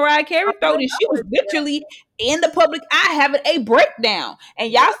down Mariah Carey's throat, and she was literally in the public eye having a breakdown,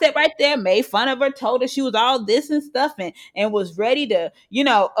 and y'all sat right there, made fun of her, told her she was all this and stuff, and was ready to, you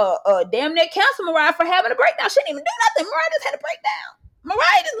know, damn near cancel Mariah for having a breakdown. She didn't even do nothing. Mariah just had a breakdown.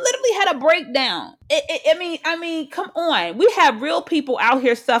 Mariah just literally had a breakdown. I mean, come on. We have real people out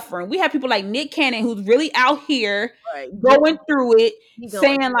here suffering. We have people like Nick Cannon who's really out here Right. going through it, He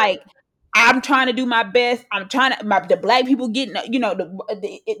going saying like, I'm trying to do my best. I'm trying to the black people getting, the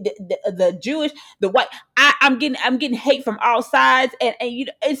Jewish, the white. I'm getting hate from all sides, and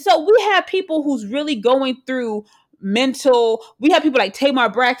so we have people who's really going through mental. We have people like Tamar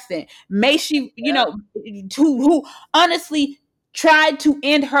Braxton. May she, who honestly tried to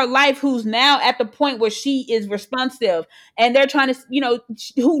end her life, who's now at the point where she is responsive, and they're trying to,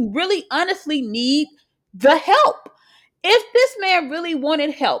 who really honestly need the help. If this man really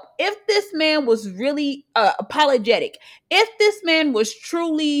wanted help, if this man was really apologetic, if this man was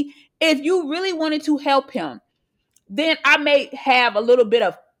truly, if you really wanted to help him, then I may have a little bit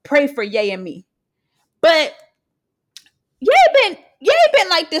of pray for Ye and me. But Ye been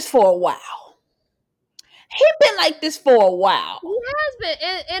like this for a while. He been like this for a while. He has been,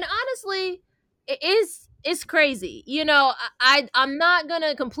 and honestly, it's crazy. I'm not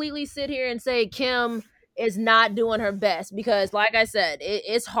gonna completely sit here and say Kim is not doing her best, because, like I said,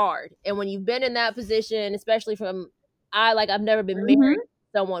 it's hard. And when you've been in that position, especially I've never been married Mhm. to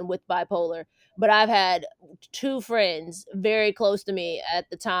someone with bipolar, but I've had two friends very close to me at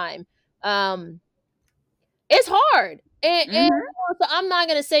the time. It's hard, and Mhm. so I'm not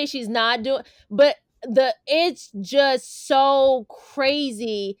gonna say she's not doing, but it's just so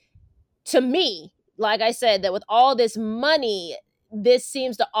crazy to me. Like I said, that with all this money, this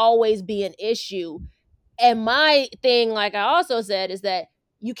seems to always be an issue. And my thing, like I also said, is that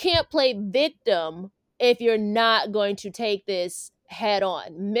you can't play victim if you're not going to take this head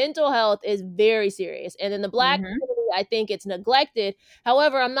on. Mental health is very serious. And in the black Mhm. community, I think it's neglected.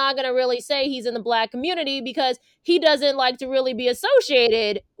 However, I'm not going to really say he's in the black community, because he doesn't like to really be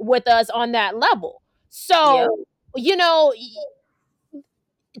associated with us on that level. Yep. So,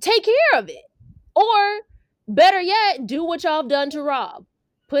 take care of it. Or better yet, do what y'all have done to Rob.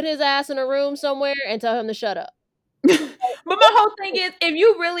 Put his ass in a room somewhere and tell him to shut up. But my whole thing is, if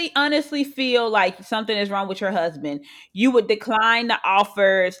you really honestly feel like something is wrong with your husband, you would decline the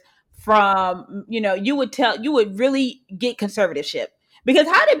offers from, you would really get conservatorship. Because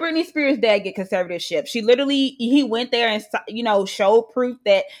how did Britney Spears' dad get conservatorship? He went there and, showed proof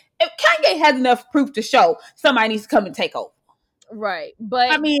that if Kanye has enough proof to show somebody needs to come and take over. Right. I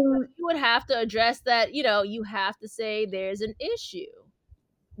But mean, you would have to address that, you have to say there's an issue.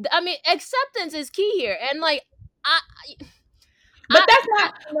 I mean, acceptance is key here. And like, I, but I, that's I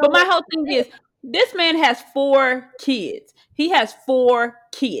not, don't know but my what whole thing is, this man has 4 kids. He has 4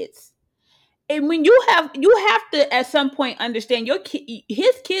 kids. And when you have to at some point understand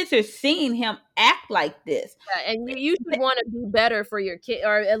his kids are seeing him act like this. and you should want to be better for your kid,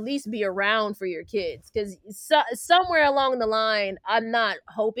 or at least be around for your kids, because somewhere along the line, I'm not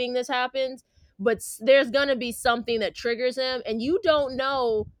hoping this happens, but there's gonna be something that triggers him, and you don't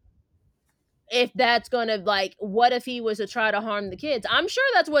know if that's gonna, like, what if he was to try to harm the kids. I'm sure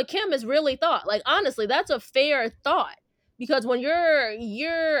that's what Kim has really thought. Like, honestly, that's a fair thought, because when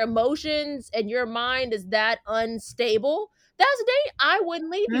your emotions and your mind is that unstable, that's the day I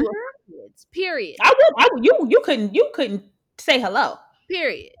wouldn't leave you with Mhm. my kids. Period. You couldn't say hello.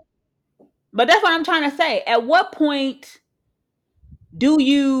 Period. But that's what I'm trying to say. At what point do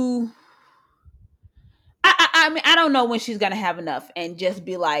you? I mean, I don't know when she's gonna have enough and just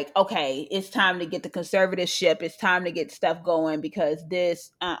be like, okay, it's time to get the conservatorship. It's time to get stuff going, because this,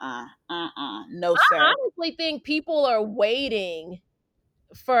 no, I sir. honestly think people are waiting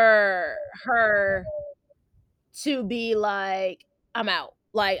for her to be like, I'm out.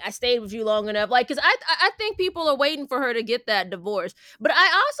 Like, I stayed with you long enough. Like, because I think people are waiting for her to get that divorce. But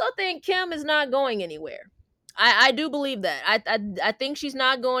I also think Kim is not going anywhere. I do believe that. I think she's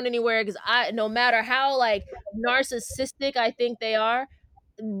not going anywhere, because no matter how, like, narcissistic I think they are,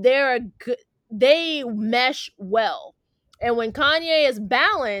 they're good. They mesh well. And when Kanye is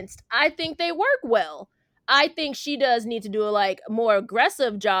balanced, I think they work well. I think she does need to do a, like, more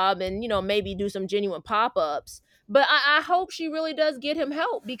aggressive job, and maybe do some genuine pop-ups. But I hope she really does get him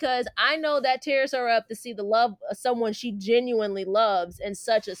help, because I know that tears her up to see the love of someone she genuinely loves in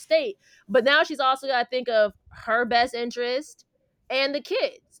such a state. But now she's also got to think of her best interest and the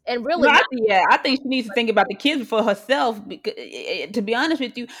kids, and No, really not. I think she needs to think about the kids for herself. Because, to be honest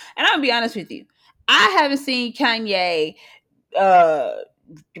with you, and I'm gonna be honest with you, I haven't seen Kanye uh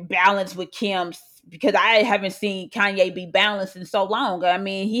balance with Kim because I haven't seen Kanye be balanced in so long. I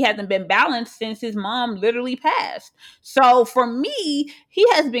mean, he hasn't been balanced since his mom literally passed. So for me, he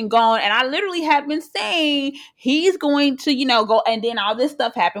has been gone, and I literally have been saying he's going to, go. And then all this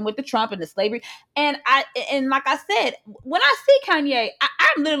stuff happened with the Trump and the slavery, and like I said, when I see Kanye,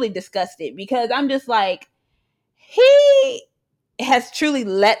 I'm literally disgusted because I'm just like, he has truly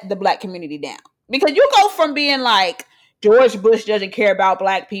let the black community down. Because you go from being like George Bush doesn't care about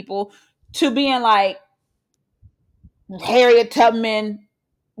black people to being like Harriet Tubman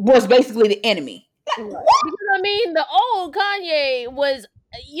was basically the enemy. Because I mean, the old Kanye was,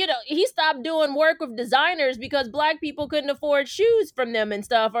 he stopped doing work with designers because black people couldn't afford shoes from them and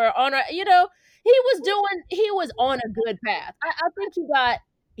stuff, or he was on a good path. I think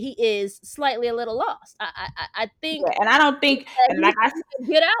he is slightly a little lost. I think, and I don't think, and like I said,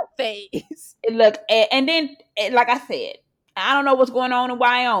 get out phase. Look, and then like I said, I don't know what's going on in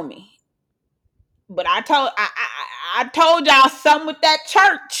Wyoming, but I told y'all something with that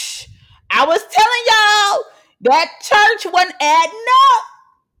church. I was telling y'all that church wasn't adding up.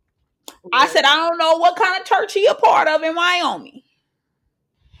 I said, I don't know what kind of church he a part of in Wyoming,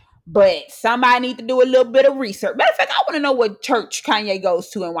 but somebody need to do a little bit of research. Matter of fact, I want to know what church Kanye goes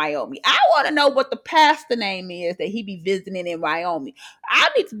to in Wyoming. I want to know what the pastor name is that he be visiting in Wyoming. I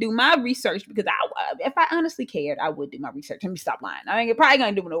need to do my research because if I honestly cared, I would do my research. Let me stop lying. I ain't probably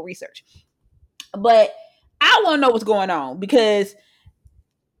going to do no research. But I want to know what's going on because,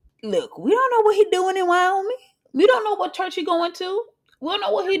 look, we don't know what he doing in Wyoming. We don't know what church he going to. We don't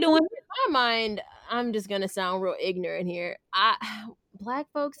know what he doing. In my mind, I'm just going to sound real ignorant here. Black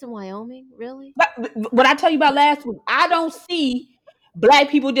folks in Wyoming, really? But what I tell you about last week, I don't see black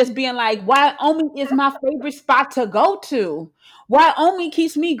people just being like, Wyoming is my favorite spot to go to. Wyoming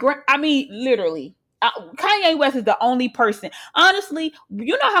keeps me I mean, literally. Kanye West is the only person. Honestly,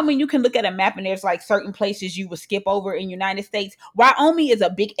 you know how when you can look at a map and there's like certain places you would skip over in United States? Wyoming is a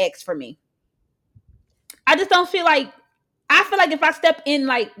big X for me. I just don't feel like, I feel like if I step in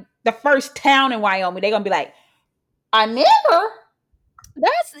like the first town in Wyoming, they're going to be like, I never.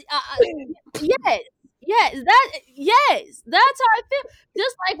 That's yes, that's how I feel.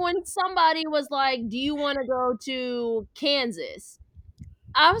 Just like when somebody was like, "Do you want to go to Kansas?"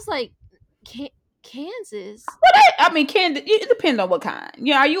 I was like, Kansas. Well, I mean, Kansas. It depends on what kind.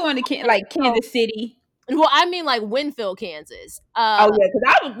 Yeah, are you on the like Kansas City? Well, I mean like Winfield, Kansas. Oh yeah, because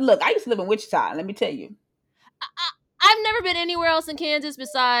I used to live in Wichita. Let me tell you, I've never been anywhere else in Kansas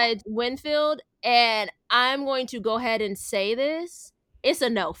besides Winfield, and I'm going to go ahead and say this: it's a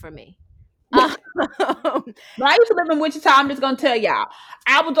no for me. But I used to live in Wichita. I'm just gonna tell y'all,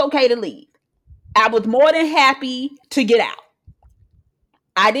 I was okay to leave. I was more than happy to get out.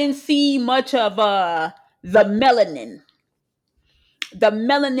 I didn't see much of the melanin. The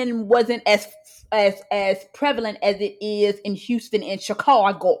melanin wasn't as prevalent as it is in Houston and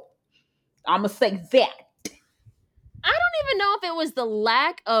Chicago. I'm gonna say that. I don't even know if it was the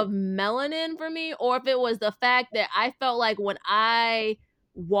lack of melanin for me or if it was the fact that I felt like when I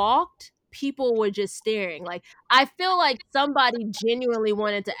walked, people were just staring. Like, I feel like somebody genuinely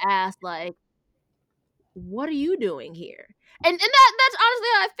wanted to ask, like, what are you doing here? And that's honestly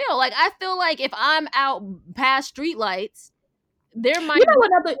how I feel. Like, I feel like if I'm out past streetlights, there might be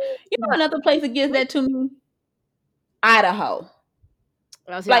another place that gives that to me. Idaho.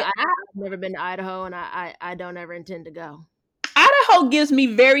 Like, I've never been to Idaho, and I don't ever intend to go. Idaho gives me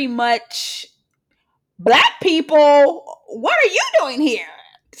very much black people. What are you doing here?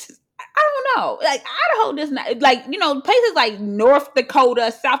 I don't know. Like Idaho does not like places like North Dakota,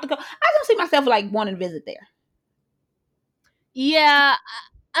 South Dakota. I don't see myself like wanting to visit there. Yeah,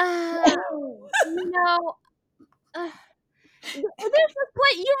 there's this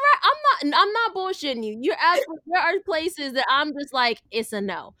place. You're right. I'm not bullshitting you. You're absolutely. There are places that I'm just like, it's a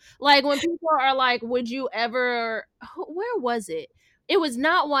no. Like when people are like, would you ever? Where was it? It was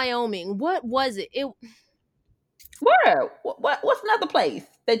not Wyoming. What was it? Where? What's another place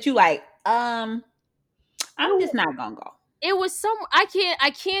that you like? I'm just not gonna go. It was some. I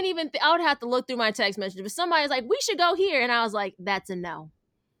can't even. I would have to look through my text messages. But somebody's like, we should go here, and I was like, that's a no.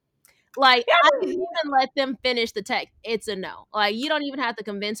 Like, I didn't even let them finish the text. It's a no. Like, you don't even have to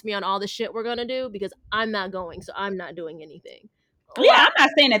convince me on all the shit we're gonna do because I'm not going, so I'm not doing anything. Yeah, I'm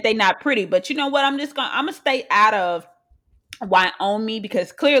not saying that they're not pretty, but you know what? I'm gonna stay out of Wyoming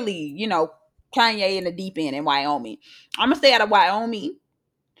because clearly, Kanye in the deep end in Wyoming. I'm gonna stay out of Wyoming.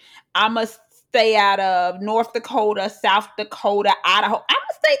 I must stay out of North Dakota, South Dakota, Idaho. I'm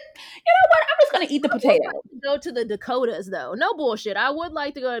gonna say, you know what? I'm just gonna eat the potato. Go to the Dakotas though. No bullshit. I would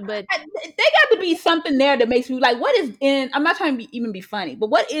like to go, but They got to be something there that makes me like, what is in? I'm not trying to even be funny, but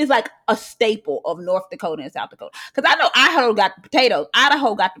what is like a staple of North Dakota and South Dakota? Because I know Idaho got the potatoes.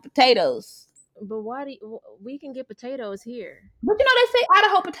 Idaho got the potatoes. but why do we can get potatoes here? But you know they say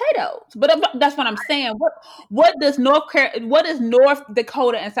Idaho potatoes. But that's what I'm saying. What does what does North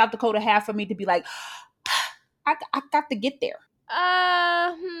Dakota and South Dakota have for me to be like? I got to get there.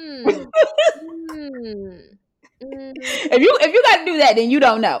 Hmm. If you got to do that, then you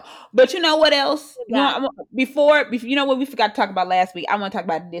don't know. But you know what else? You know, before you know what we forgot to talk about last week. I want to talk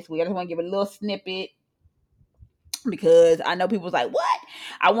about it this week. I just want to give a little snippet because I know people's like, what?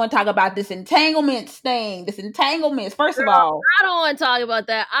 I want to talk about this entanglements thing. This entanglements. First of all, I don't want to talk about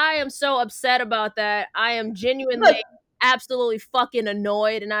that. I am so upset about that. I am genuinely absolutely fucking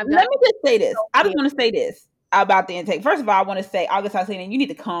annoyed. And let me just say this. I just want to say this about the intake. First of all, I want to say, August Alsina, you need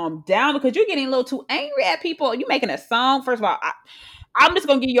to calm down because you're getting a little too angry at people. You're making a song. First of all, I'm just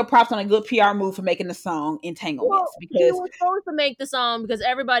gonna give you your props on a good PR move for making the song Entanglements. Because you were supposed to make the song because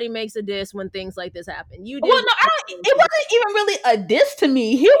everybody makes a diss when things like this happen. You did. Well, no, it wasn't even really a diss to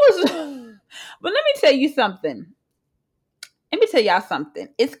me. He was, but let me tell you something. Let me tell y'all something.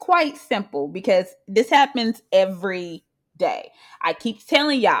 It's quite simple because this happens every day. I keep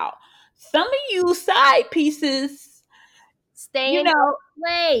telling y'all. Some of you side pieces, stay in your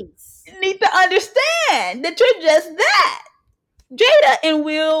place. Need to understand that you're just that. Jada and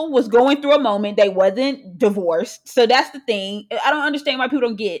Will was going through a moment. They wasn't divorced, so that's the thing. I don't understand why people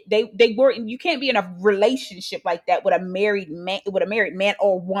don't get. They were. You can't be in a relationship like that with a married man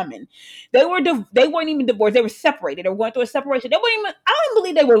or woman. They weren't even divorced. They were separated. They were going through a separation. They weren't even. I don't even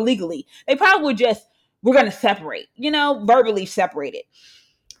believe they were legally. They probably were just. We're gonna separate. Verbally separated.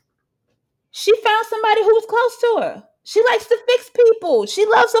 She found somebody who was close to her. She likes to fix people. She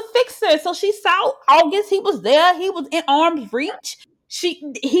loves a fixer. So she saw August. He was there. He was in arm's reach.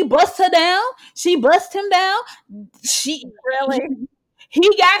 He bust her down. She bust him down. He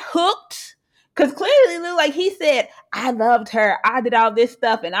got hooked. Because clearly, like he said, I loved her. I did all this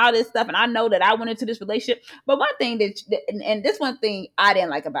stuff and all this stuff. And I know that I went into this relationship. But one thing and this one thing I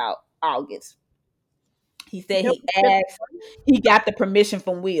didn't like about August. He said he got the permission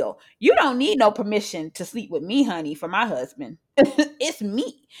from Will. You don't need no permission to sleep with me, honey, for my husband. It's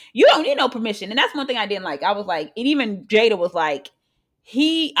me. You don't need no permission. And that's one thing I didn't like. I was like, and even Jada was like,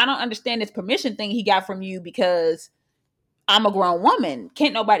 I don't understand this permission thing he got from you because I'm a grown woman.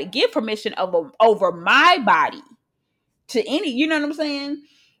 Can't nobody give permission over my body to any, you know what I'm saying?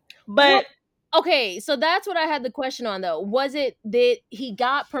 But okay, so that's what I had the question on though. Was it that he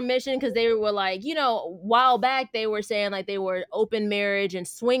got permission because they were like, a while back they were saying like they were open marriage and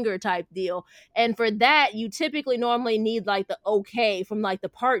swinger type deal, and for that you typically normally need like the okay from like the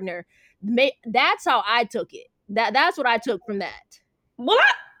partner. That's how I took it. That's what I took from that. Well,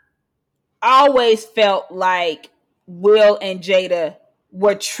 I always felt like Will and Jada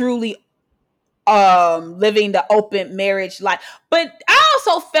were truly living the open marriage life. But I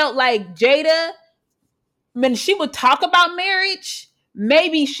also felt like Jada, when she would talk about marriage,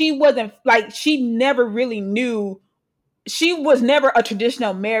 maybe she wasn't like, she never really knew. She was never a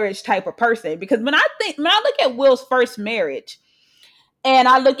traditional marriage type of person. Because when I look at Will's first marriage and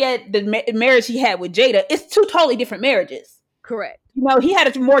I look at the marriage he had with Jada, it's two totally different marriages. Correct. He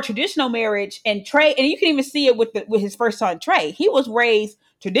had a more traditional marriage, and Trey, and you can even see it with his first son, Trey. He was raised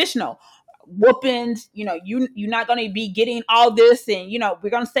traditional. Whoopings, you're not going to be getting all this, and we're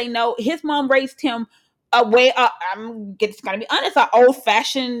going to say no. His mom raised him a way. I'm just going to be honest, an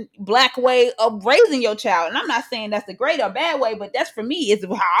old-fashioned Black way of raising your child. And I'm not saying that's a great or bad way, but that's for me is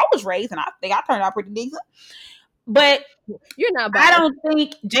how I was raised, and I think I turned out pretty decent. But you're not bad. I don't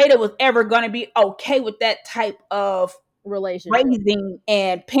think Jada was ever going to be okay with that type of relationship, raising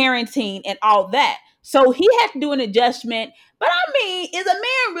and parenting and all that. So he had to do an adjustment. But I mean, is a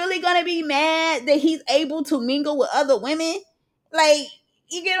man really gonna be mad that he's able to mingle with other women? Like,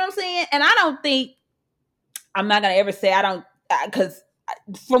 you get what I'm saying? And I'm not gonna ever say I don't, because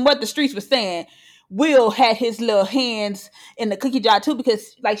from what the streets were saying, Will had his little hands in the cookie jar too,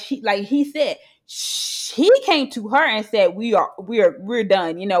 because like he said, he came to her and said, we're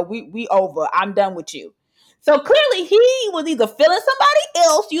done. We over. I'm done with you. So clearly he was either feeling somebody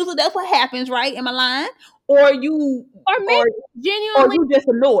else. Usually that's what happens, right? Am I lying? Or you genuinely, or you just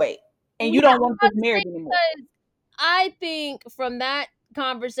annoyed and you don't want to get married anymore. I think from that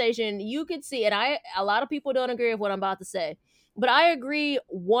conversation, you could see it. A lot of people don't agree with what I'm about to say, but I agree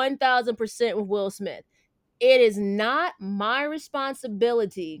 1000% with Will Smith. It is not my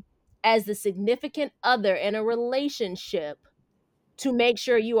responsibility as the significant other in a relationship to make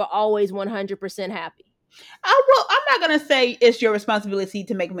sure you are always 100% happy? I'm not gonna say it's your responsibility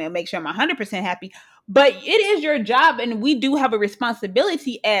to make sure I'm 100% happy, but it is your job, and we do have a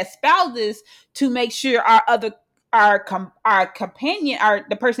responsibility as spouses to make sure our companion,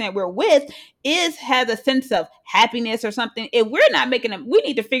 the person that we're with, has a sense of happiness or something. If we're not making them, we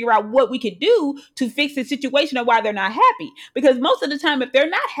need to figure out what we could do to fix the situation of why they're not happy. Because most of the time, if they're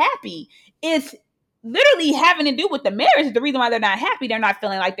not happy, it's literally having to do with the marriage. The reason why they're not happy, they're not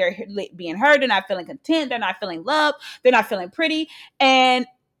feeling like they're being heard, they're not feeling content, they're not feeling love, they're not feeling pretty. And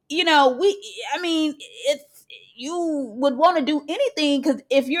it's, you would want to do anything, because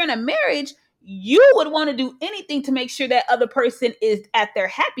if you're in a marriage, you would want to do anything to make sure that other person is at their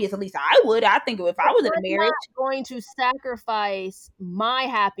happiest. At least I would. I think if I was in a marriage, not going to sacrifice my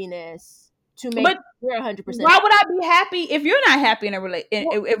happiness to make but you're 100%. why would I be happy if you're not happy in a relationship?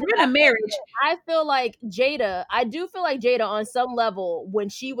 If we're in a marriage, I do feel like Jada on some level, when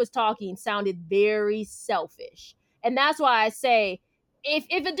she was talking, sounded very selfish. And that's why I say, if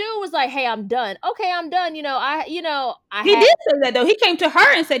a dude was like, "Hey, I'm done." Okay, I'm done. He did say that though. He came to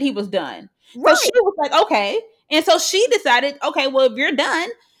her and said he was done. Right. So she was like, okay. And so she decided, okay, well, if you're done,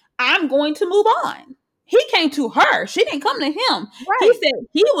 I'm going to move on. He came to her. She didn't come to him. Right. He said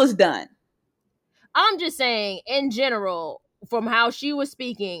he was done. I'm just saying, in general, from how she was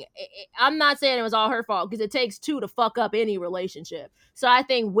speaking, I'm not saying it was all her fault, because it takes two to fuck up any relationship. So I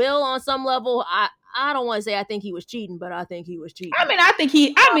think Will, on some level, I don't want to say I think he was cheating, but I think he was cheating. I'm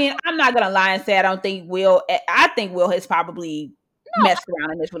not going to lie and say I think Will has probably messed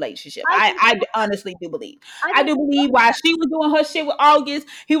around in this relationship. I honestly do believe. I do believe while she was doing her shit with August,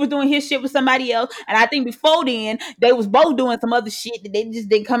 he was doing his shit with somebody else. And I think before then, they was both doing some other shit that they just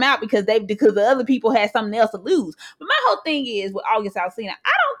didn't come out because the other people had something else to lose. But my whole thing is with August Alsina,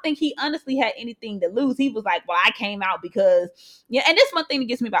 I don't think he honestly had anything to lose. He was like, well, I came out because, and this one thing that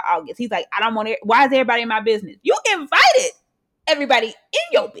gets me about August. He's like, I don't want to, why is everybody in my business? You invited everybody in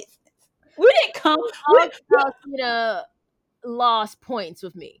your business. We didn't come. Lost points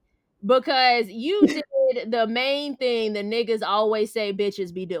with me, because you did the main thing the niggas always say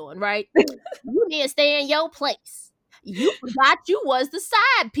bitches be doing, right? You need to stay in your place. You forgot you was the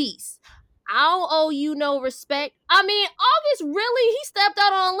side piece. I don't owe you no respect. I mean, August really, he stepped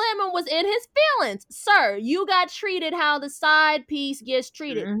out on a limb and was in his feelings. Sir, you got treated how the side piece gets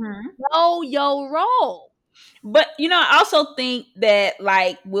treated. Know your role. But, I also think that,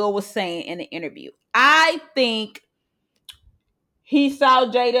 like Will was saying in the interview, I think he saw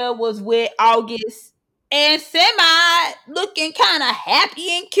Jada was with August and semi looking kind of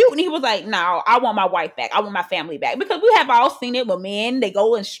happy and cute. And he was like, no, I want my wife back. I want my family back. Because we have all seen it with men. They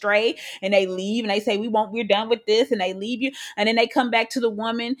go and stray and they leave and they say, we're done with this. And they leave you. And then they come back to the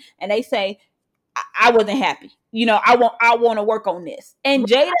woman and they say, I wasn't happy. I want to work on this. And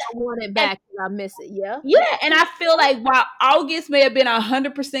Jada, I want it back because I miss it. Yeah. Yeah. And I feel like while August may have been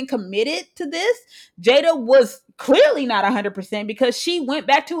 100% committed to this, Jada was clearly not 100% because she went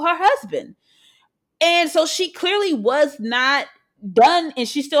back to her husband. And so she clearly was not done, and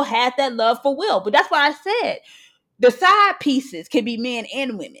she still had that love for Will. But that's why I said the side pieces can be men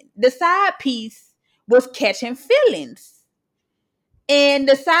and women. The side piece was catching feelings. And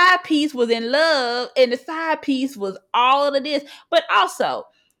the side piece was in love, and the side piece was all of this. But also,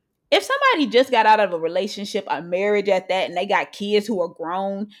 if somebody just got out of a relationship, a marriage at that, and they got kids who are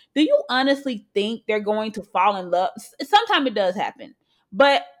grown, do you honestly think they're going to fall in love? Sometimes it does happen,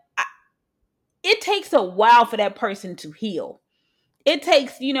 but it takes a while for that person to heal. It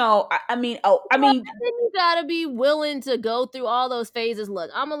takes, you gotta be willing to go through all those phases. Look,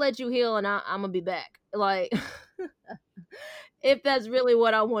 I'm gonna let you heal, and I'm gonna be back. Like, if that's really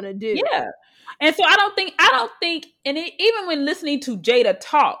what I want to do. Yeah. And so I don't think, and even when listening to Jada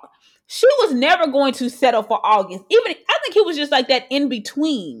talk, she was never going to settle for August. I think he was just like that in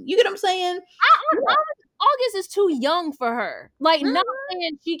between. You get what I'm saying? August is too young for her. Like, not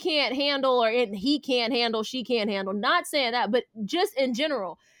saying she can't handle, or he can't handle, she can't handle. Not saying that, but just in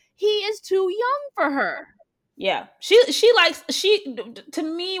general, he is too young for her. Yeah. To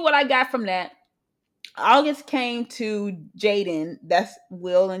me, what I got from that, August came to Jaden, that's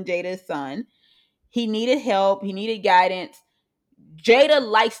Will and Jada's son. He needed help. He needed guidance. Jada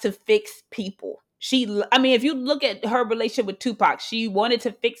likes to fix people. If you look at her relationship with Tupac, she wanted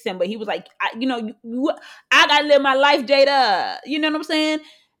to fix him, but he was like, I gotta live my life, Jada. You know what I'm saying?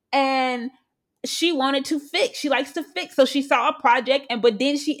 And she wanted to fix. She likes to fix. So she saw a project, but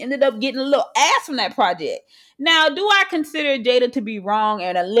then she ended up getting a little ass from that project. Now, do I consider Jada to be wrong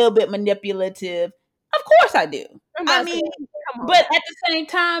and a little bit manipulative? Of course I do. But at the same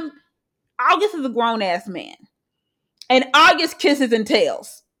time, August is a grown ass man, and August kisses and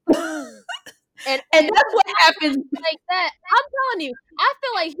tells. And that's what happens. Like that, I'm telling you, I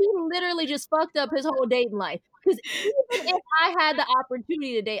feel like he literally just fucked up his whole dating life. Because even if I had the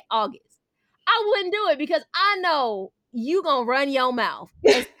opportunity to date August, I wouldn't do it because I know you gonna run your mouth,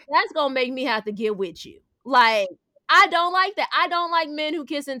 and that's gonna make me have to get with you. Like, I don't like that. I don't like men who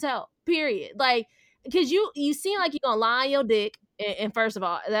kiss and tell. Period. Like, because you seem like you're gonna lie on your dick. And first of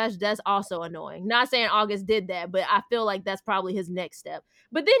all, that's also annoying. Not saying August did that, but I feel like that's probably his next step.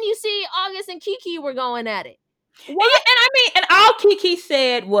 But then you see August and Kiki were going at it. What? And all Kiki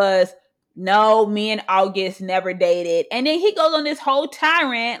said was, no, me and August never dated. And then he goes on this whole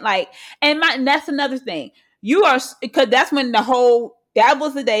tirade, like, and that's another thing. You are, because that's when that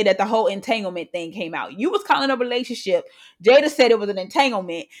was the day that the whole entanglement thing came out. You was calling a relationship. Jada said it was an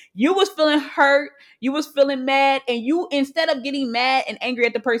entanglement. You was feeling hurt. You was feeling mad. And you, instead of getting mad and angry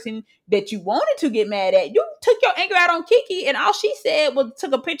at the person that you wanted to get mad at, you took your anger out on Kiki. And all she said was,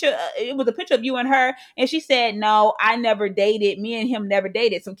 took a picture. It was a picture of you and her. And she said, no, I never dated. Me and him never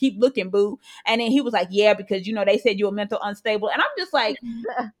dated. So keep looking, boo. And then he was like, yeah, because, they said you were mental unstable. And I'm just like,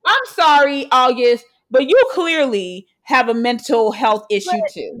 I'm sorry, August, but you clearly have a mental health issue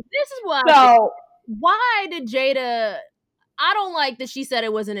too. This is why. So why did Jada? I don't like that she said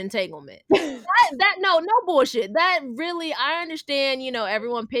it was an entanglement. No bullshit. That really, I understand.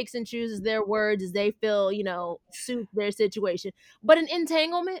 Everyone picks and chooses their words as they feel. Suit their situation. But an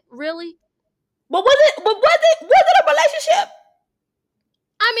entanglement, really? But was it a relationship?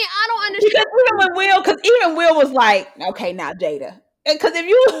 I mean, I don't understand. Because even Will was like, okay, now Jada. Because if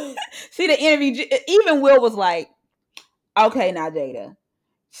you see the interview, even Will was like, okay, now Jada,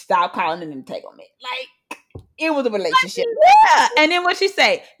 stop calling it an entanglement. Like, it was a relationship. Yeah. And then what she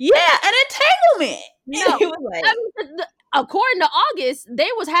say? Yeah, an entanglement. No. He was like, according to August, they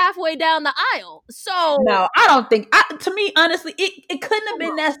was halfway down the aisle. So no, I don't think. To me, honestly, it couldn't have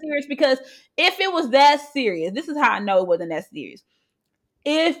been that serious, because if it was that serious, this is how I know it wasn't that serious.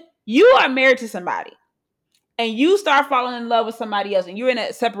 If you are married to somebody and you start falling in love with somebody else and you're in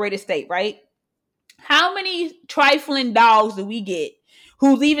a separated state, right? How many trifling dogs do we get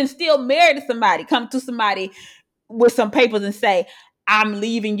who's even still married to somebody, come to somebody with some papers and say, I'm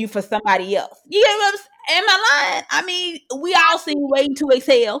leaving you for somebody else? You know what I'm saying? Am I lying? I mean, we all seen Waiting to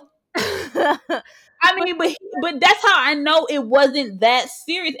Exhale. I mean, but that's how I know it wasn't that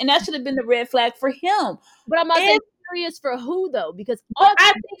serious, and that should have been the red flag for him. But I'm not saying serious for who though, because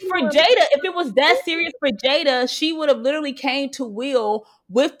I think for Jada, if it was that serious for Jada, she would have literally came to Will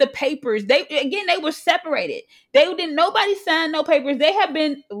with the papers. They were separated. Nobody signed no papers. They have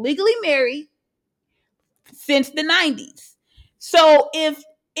been legally married since the 90s. So if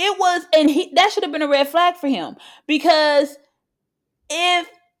it was, that should have been a red flag for him, because if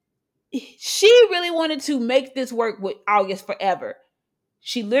she really wanted to make this work with August forever,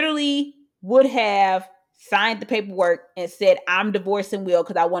 she literally would have signed the paperwork and said, I'm divorcing Will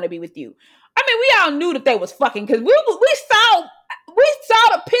because I want to be with you. I mean, we all knew that they was fucking, because we saw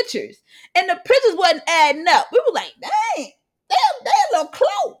the pictures, and the pictures wasn't adding up. We were like, dang, they look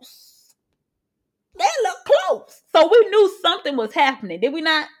close. They look close. So we knew something was happening, did we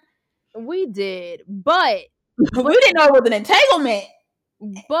not? We did, but we didn't know it was an entanglement.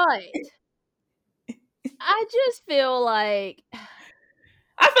 But I just feel like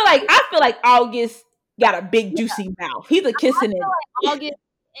I feel like August got a big juicy mouth. He's a kissing it. Like August,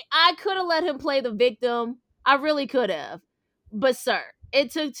 I could have let him play the victim. I really could have. But sir,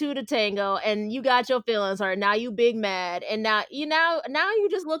 it took two to tango, and you got your feelings hurt. Now you big mad, and now you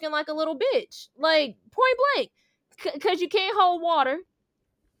just looking like a little bitch, like point blank, because you can't hold water,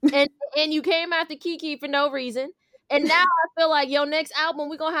 and you came after Kiki for no reason. And now I feel like your next album,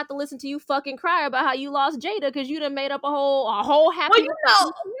 we're gonna have to listen to you fucking cry about how you lost Jada, because you done made up a whole happy.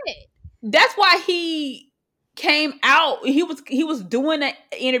 Well, that's why he came out. He was doing an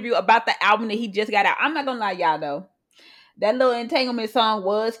interview about the album that he just got out. I'm not gonna lie, y'all, though. That little entanglement song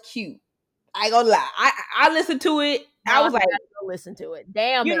was cute. I ain't gonna lie. I listened to it. No, I was like, listen to it.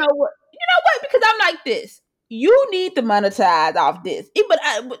 Damn. You know what? Because I'm like this. You need to monetize off this. But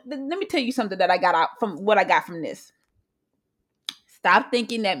let me tell you something that I got out from what I got from this. Stop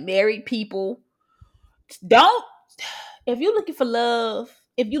thinking that married people don't. If you're looking for love,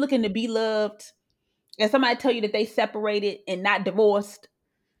 if you're looking to be loved, and somebody tell you that they separated and not divorced,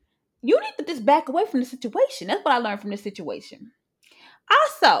 you need to just back away from the situation. That's what I learned from this situation.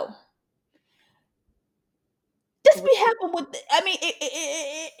 Also, just be happy with. I mean,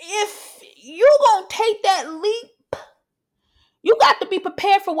 if you gonna take that leap, you got to be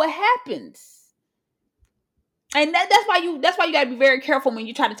prepared for what happens. And that's why you got to be very careful when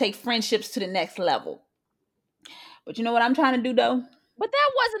you try to take friendships to the next level. But you know what I'm trying to do though? But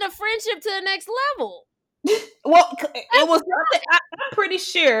that wasn't a friendship to the next level. Well, it was something. I'm pretty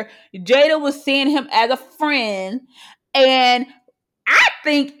sure Jada was seeing him as a friend, and I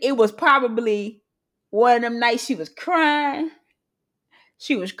think it was probably one of them nights she was crying.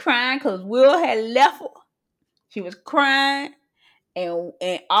 She was crying because Will had left her. She was crying, and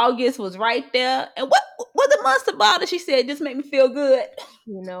August was right there. And what the monster about it? She said, "Just make me feel good."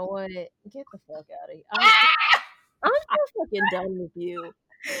 You know what? Get the fuck out of here. I'm so fucking done with you.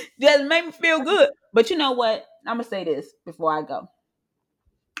 Just make me feel good. But you know what? I'm going to say this before I go.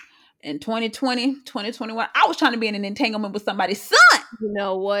 In 2020, 2021, I was trying to be in an entanglement with somebody's son. You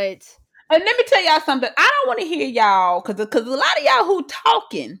know what? And let me tell y'all something. I don't want to hear y'all, because a lot of y'all who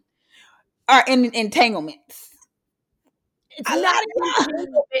talking are in entanglements. It's not an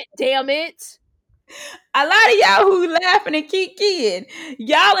entanglement, damn it. A lot of y'all who laughing and kikiing,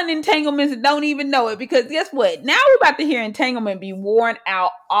 y'all in entanglements and don't even know it, because guess what? Now we're about to hear entanglement be worn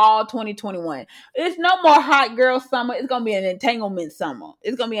out all 2021. It's no more hot girl summer. It's going to be an entanglement summer.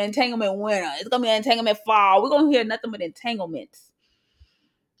 It's going to be an entanglement winter. It's going to be an entanglement fall. We're going to hear nothing but entanglements.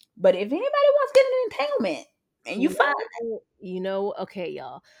 But if anybody wants to get an entanglement and you find okay,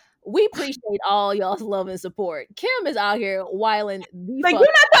 y'all. We appreciate all y'all's love and support. Kim is out here whiling. Like, you're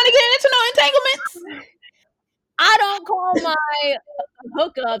not trying to get into no entanglements? I don't call my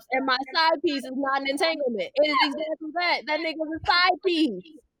hookups and my side piece is not an entanglement. It is exactly that. That nigga's a side piece.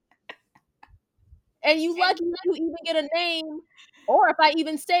 And you lucky if you even get a name, or if I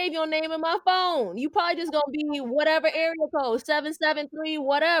even save your name in my phone. You probably just gonna be whatever area code, 773,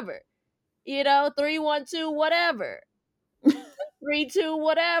 whatever. 312, whatever. 32,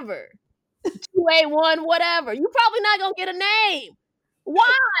 whatever. 281, whatever. You probably not gonna get a name.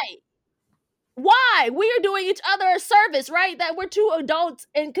 Why? We are doing each other a service, right? That we're two adults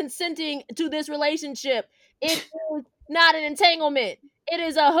and consenting to this relationship. It is not an entanglement. It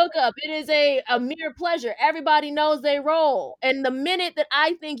is a hookup. It is a mere pleasure. Everybody knows their role. And the minute that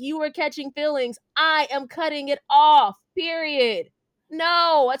I think you are catching feelings, I am cutting it off. Period.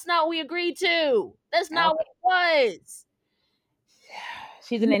 No, that's not what we agreed to. That's not what it was.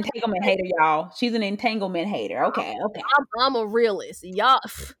 She's an entanglement hater, y'all. She's an entanglement hater. Okay. I'm a realist. Y'all,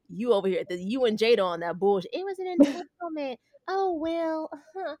 you over here, you and Jada on that bullshit. It was an entanglement. Oh, well,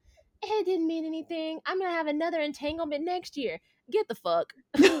 it didn't mean anything. I'm going to have another entanglement next year. Get the fuck.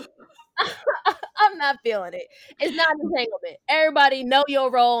 I'm not feeling it. It's not an entanglement. Everybody know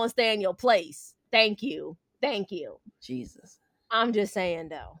your role and stay in your place. Thank you. Jesus. I'm just saying,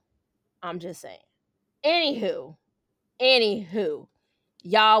 though. Anywho.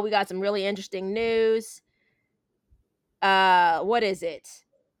 Y'all, we got some really interesting news. What is it?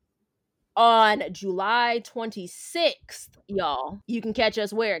 On July 26th, y'all, you can catch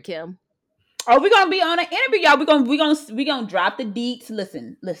us where, Kim? Oh, we're gonna be on an interview, y'all. We're gonna drop the deets.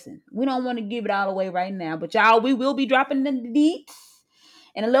 Listen. We don't want to give it all away right now, but y'all, we will be dropping the deets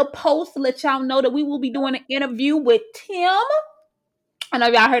and a little post to let y'all know that we will be doing an interview with Tim. I know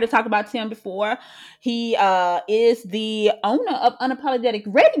y'all heard us talk about Tim before. He is the owner of Unapologetic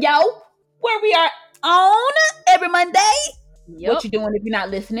Radio, where we are on every Monday. Yep. What you doing if you're not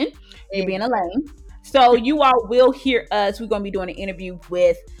listening? You're being a lame. So you all will hear us. We're going to be doing an interview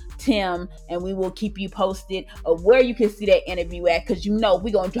with Tim, and we will keep you posted of where you can see that interview at, because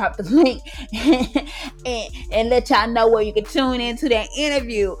we're going to drop the link and let y'all know where you can tune into that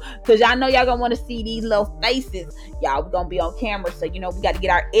interview, because y'all know y'all going to want to see these little faces. Y'all, we're going to be on camera, so we got to get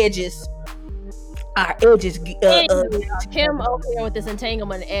our edges. Kim over here with this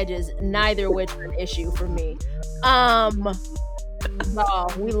entanglement edges, neither of which are an issue for me.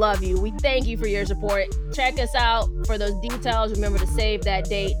 We love you. We thank you for your support. Check us out for those details. Remember to save that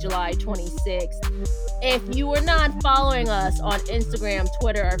date, July 26th. If you are not following us on Instagram,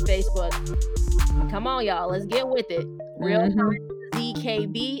 Twitter, or Facebook, come on, y'all. Let's get with it. Real Time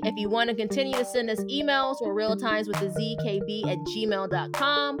ZKB. If you want to continue to send us emails, we're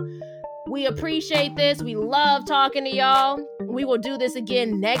realtimeswiththezkb@gmail.com. We appreciate this. We love talking to y'all. We will do this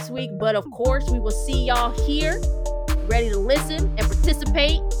again next week, but of course, we will see y'all here, ready to listen and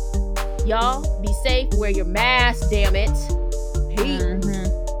participate. Y'all be safe. Wear your mask, damn it. Peace.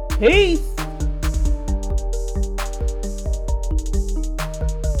 Peace.